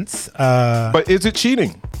that sense. But is it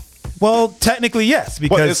cheating? Well, technically, yes,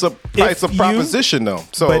 because Well, it's a proposition though.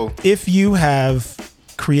 So but if you have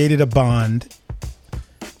created a bond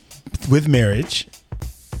with marriage,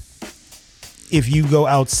 if you go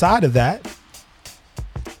outside of that,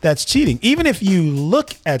 that's cheating. Even if you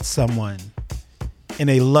look at someone in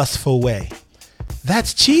a lustful way,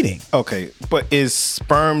 that's cheating. Okay, but is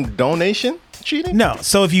sperm donation cheating? No.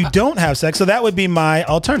 So if you don't have sex, so that would be my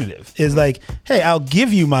alternative. Is like, hey, I'll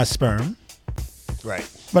give you my sperm, right?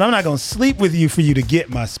 But I'm not going to sleep with you for you to get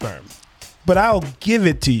my sperm. But I'll give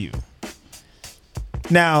it to you.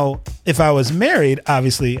 Now, if I was married,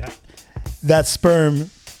 obviously, that sperm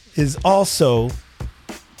is also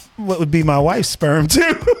what would be my wife's sperm too.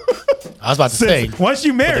 I was about to say, once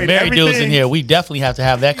you married, the married dudes in here, we definitely have to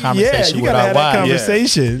have that conversation you with gotta our have wives. that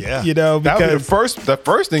conversation. Yeah. You know, that would be because the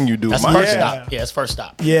first thing you do. That's Mark. first stop. Yeah, it's first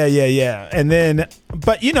stop. Yeah. And then,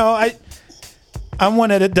 but I'm one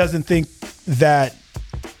that doesn't think that,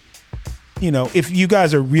 if you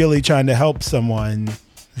guys are really trying to help someone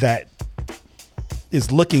that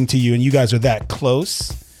is looking to you and you guys are that close,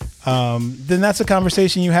 then that's a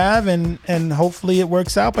conversation you have and hopefully it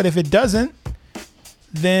works out. But if it doesn't,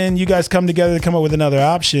 then you guys come together to come up with another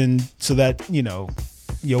option so that,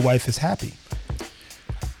 your wife is happy.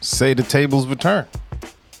 Say the tables return.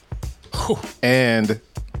 And,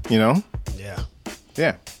 yeah.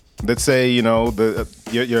 Let's say,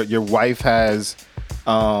 your wife has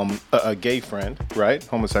a gay friend, right?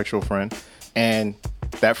 Homosexual friend. And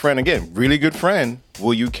that friend, again, really good friend,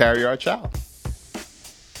 will you carry our child?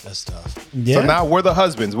 That's tough. Yeah. So now we're the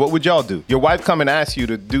husbands. What would y'all do? Your wife come and ask you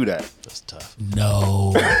to do that. That's tough.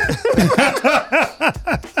 No.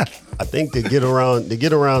 I think to get around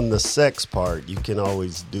the sex part, you can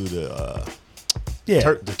always do the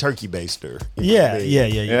turkey baster. You know what I mean?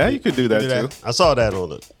 Yeah, you could do that too. I saw that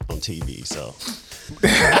on TV, so.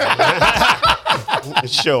 The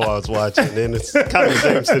show I was watching, and it's kind of the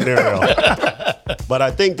same scenario. But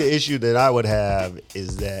I think the issue that I would have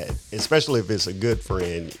is that, especially if it's a good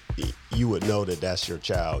friend, you would know that that's your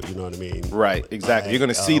child. You know what I mean? Right, exactly. You're going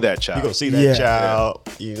to see that child. You're going to see that child.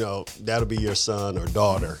 Yeah. That'll be your son or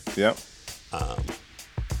daughter. Yep. I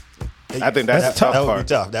think that's the tough part. That would be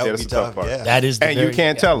tough. That would be tough. Yeah. That is the and you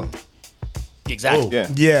can't tell them. Exactly.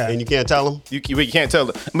 Yeah. And you can't tell them? You can't tell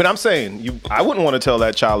them. I mean, I'm saying, I wouldn't want to tell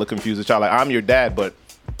that child or confuse the child. Like, I'm your dad, but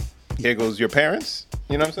here goes your parents.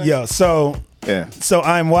 You know what I'm saying? Yeah. So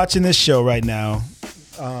I'm watching this show right now,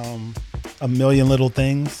 A Million Little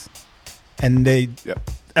Things. And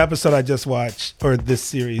episode I just watched, or this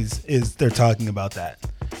series, is they're talking about that.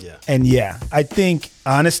 Yeah. And I think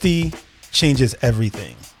honesty changes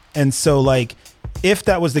everything. And so, if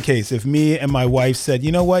that was the case, if me and my wife said,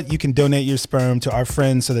 you know what, you can donate your sperm to our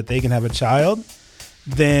friends so that they can have a child,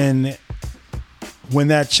 then when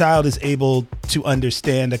that child is able to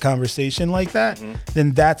understand a conversation like that,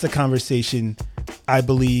 then that's a conversation I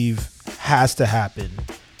believe has to happen,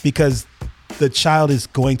 because the child is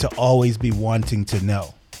going to always be wanting to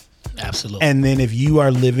know. Absolutely. And then if you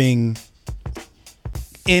are living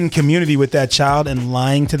in community with that child and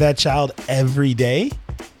lying to that child every day,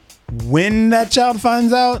 when that child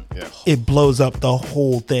finds out, it blows up the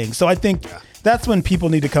whole thing. So I think that's when people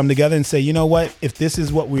need to come together and say, you know what, if this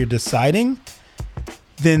is what we're deciding,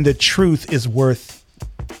 then the truth is worth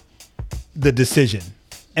the decision.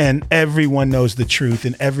 And everyone knows the truth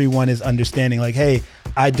and everyone is understanding, like, hey,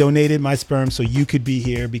 I donated my sperm so you could be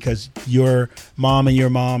here because your mom and your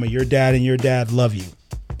mom or your dad and your dad love you.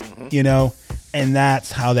 And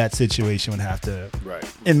that's how that situation would have to,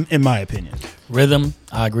 in my opinion. Rhythm,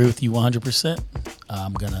 I agree with you 100%.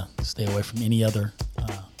 I'm going to stay away from any other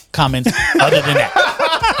comments other than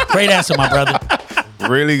that. Great answer, my brother.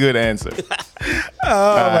 Really good answer.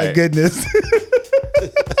 Oh, my goodness.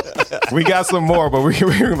 We got some more, but we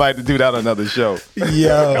might do that on another show.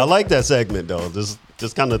 Yo. I like that segment though.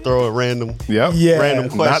 Just kind of throw a random, random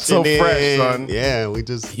question Not so in. fresh, son. Yeah, we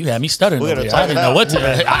just You had me stuttering. We're over gonna there. I talk didn't it know what out.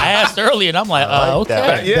 to. I asked earlier, and I'm like,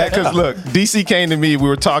 okay. Yeah, because look, DC came to me. We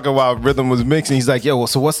were talking while Rhythm was mixing. He's like, yo, well,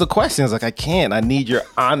 so what's the question? I was like, I can't. I need your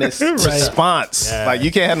honest response. Yeah. Like,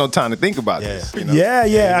 you can't have no time to think about this. You know?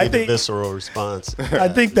 Yeah. I I think visceral response. I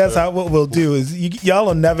think that's how what we'll do is y'all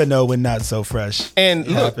will never know when Not So Fresh And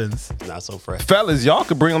look, happens. Not so fresh. fellas, y'all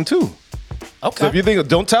could bring them too. Okay. So if you think,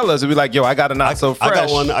 don't tell us. It'd be like, yo, I got a not so fresh.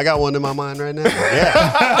 I got one in my mind right now.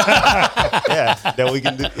 Yeah, yeah. That we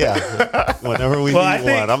can do. Yeah, whenever we need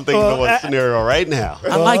one. I'm thinking of one scenario right now.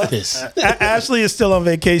 I like this. Ashley is still on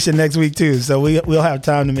vacation next week too, so we'll have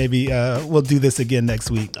time to maybe we'll do this again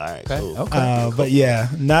next week. All right, Cool. But yeah,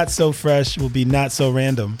 Not So Fresh will be not so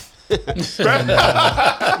random.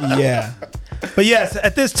 Yeah, but yes,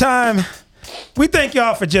 at this time, we thank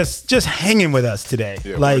y'all for just hanging with us today.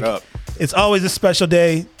 Yeah, like, word up. it's always a special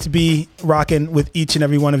day to be rocking with each and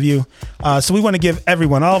every one of you. So we want to give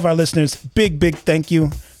everyone, all of our listeners, big thank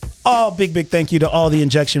you. Big thank you to all the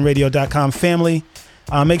InjectionRadio.com family.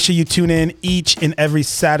 Make sure you tune in each and every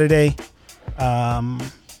Saturday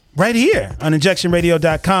right here on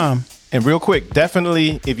InjectionRadio.com. And real quick,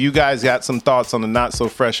 definitely, if you guys got some thoughts on the Not So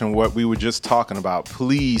Fresh and what we were just talking about,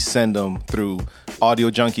 please send them through Audio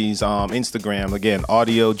Junkies Instagram. Again,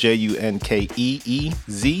 Audio JUNKEEZ.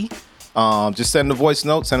 Just send a voice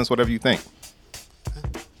note. Send us whatever you think.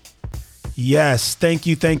 Yes, thank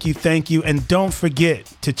you. And don't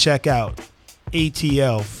forget to check out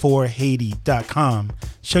ATL4Haiti.com.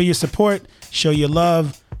 Show your support, show your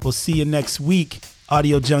love. We'll see you next week.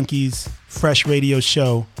 Audio Junkies, Fresh Radio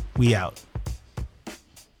Show. We out.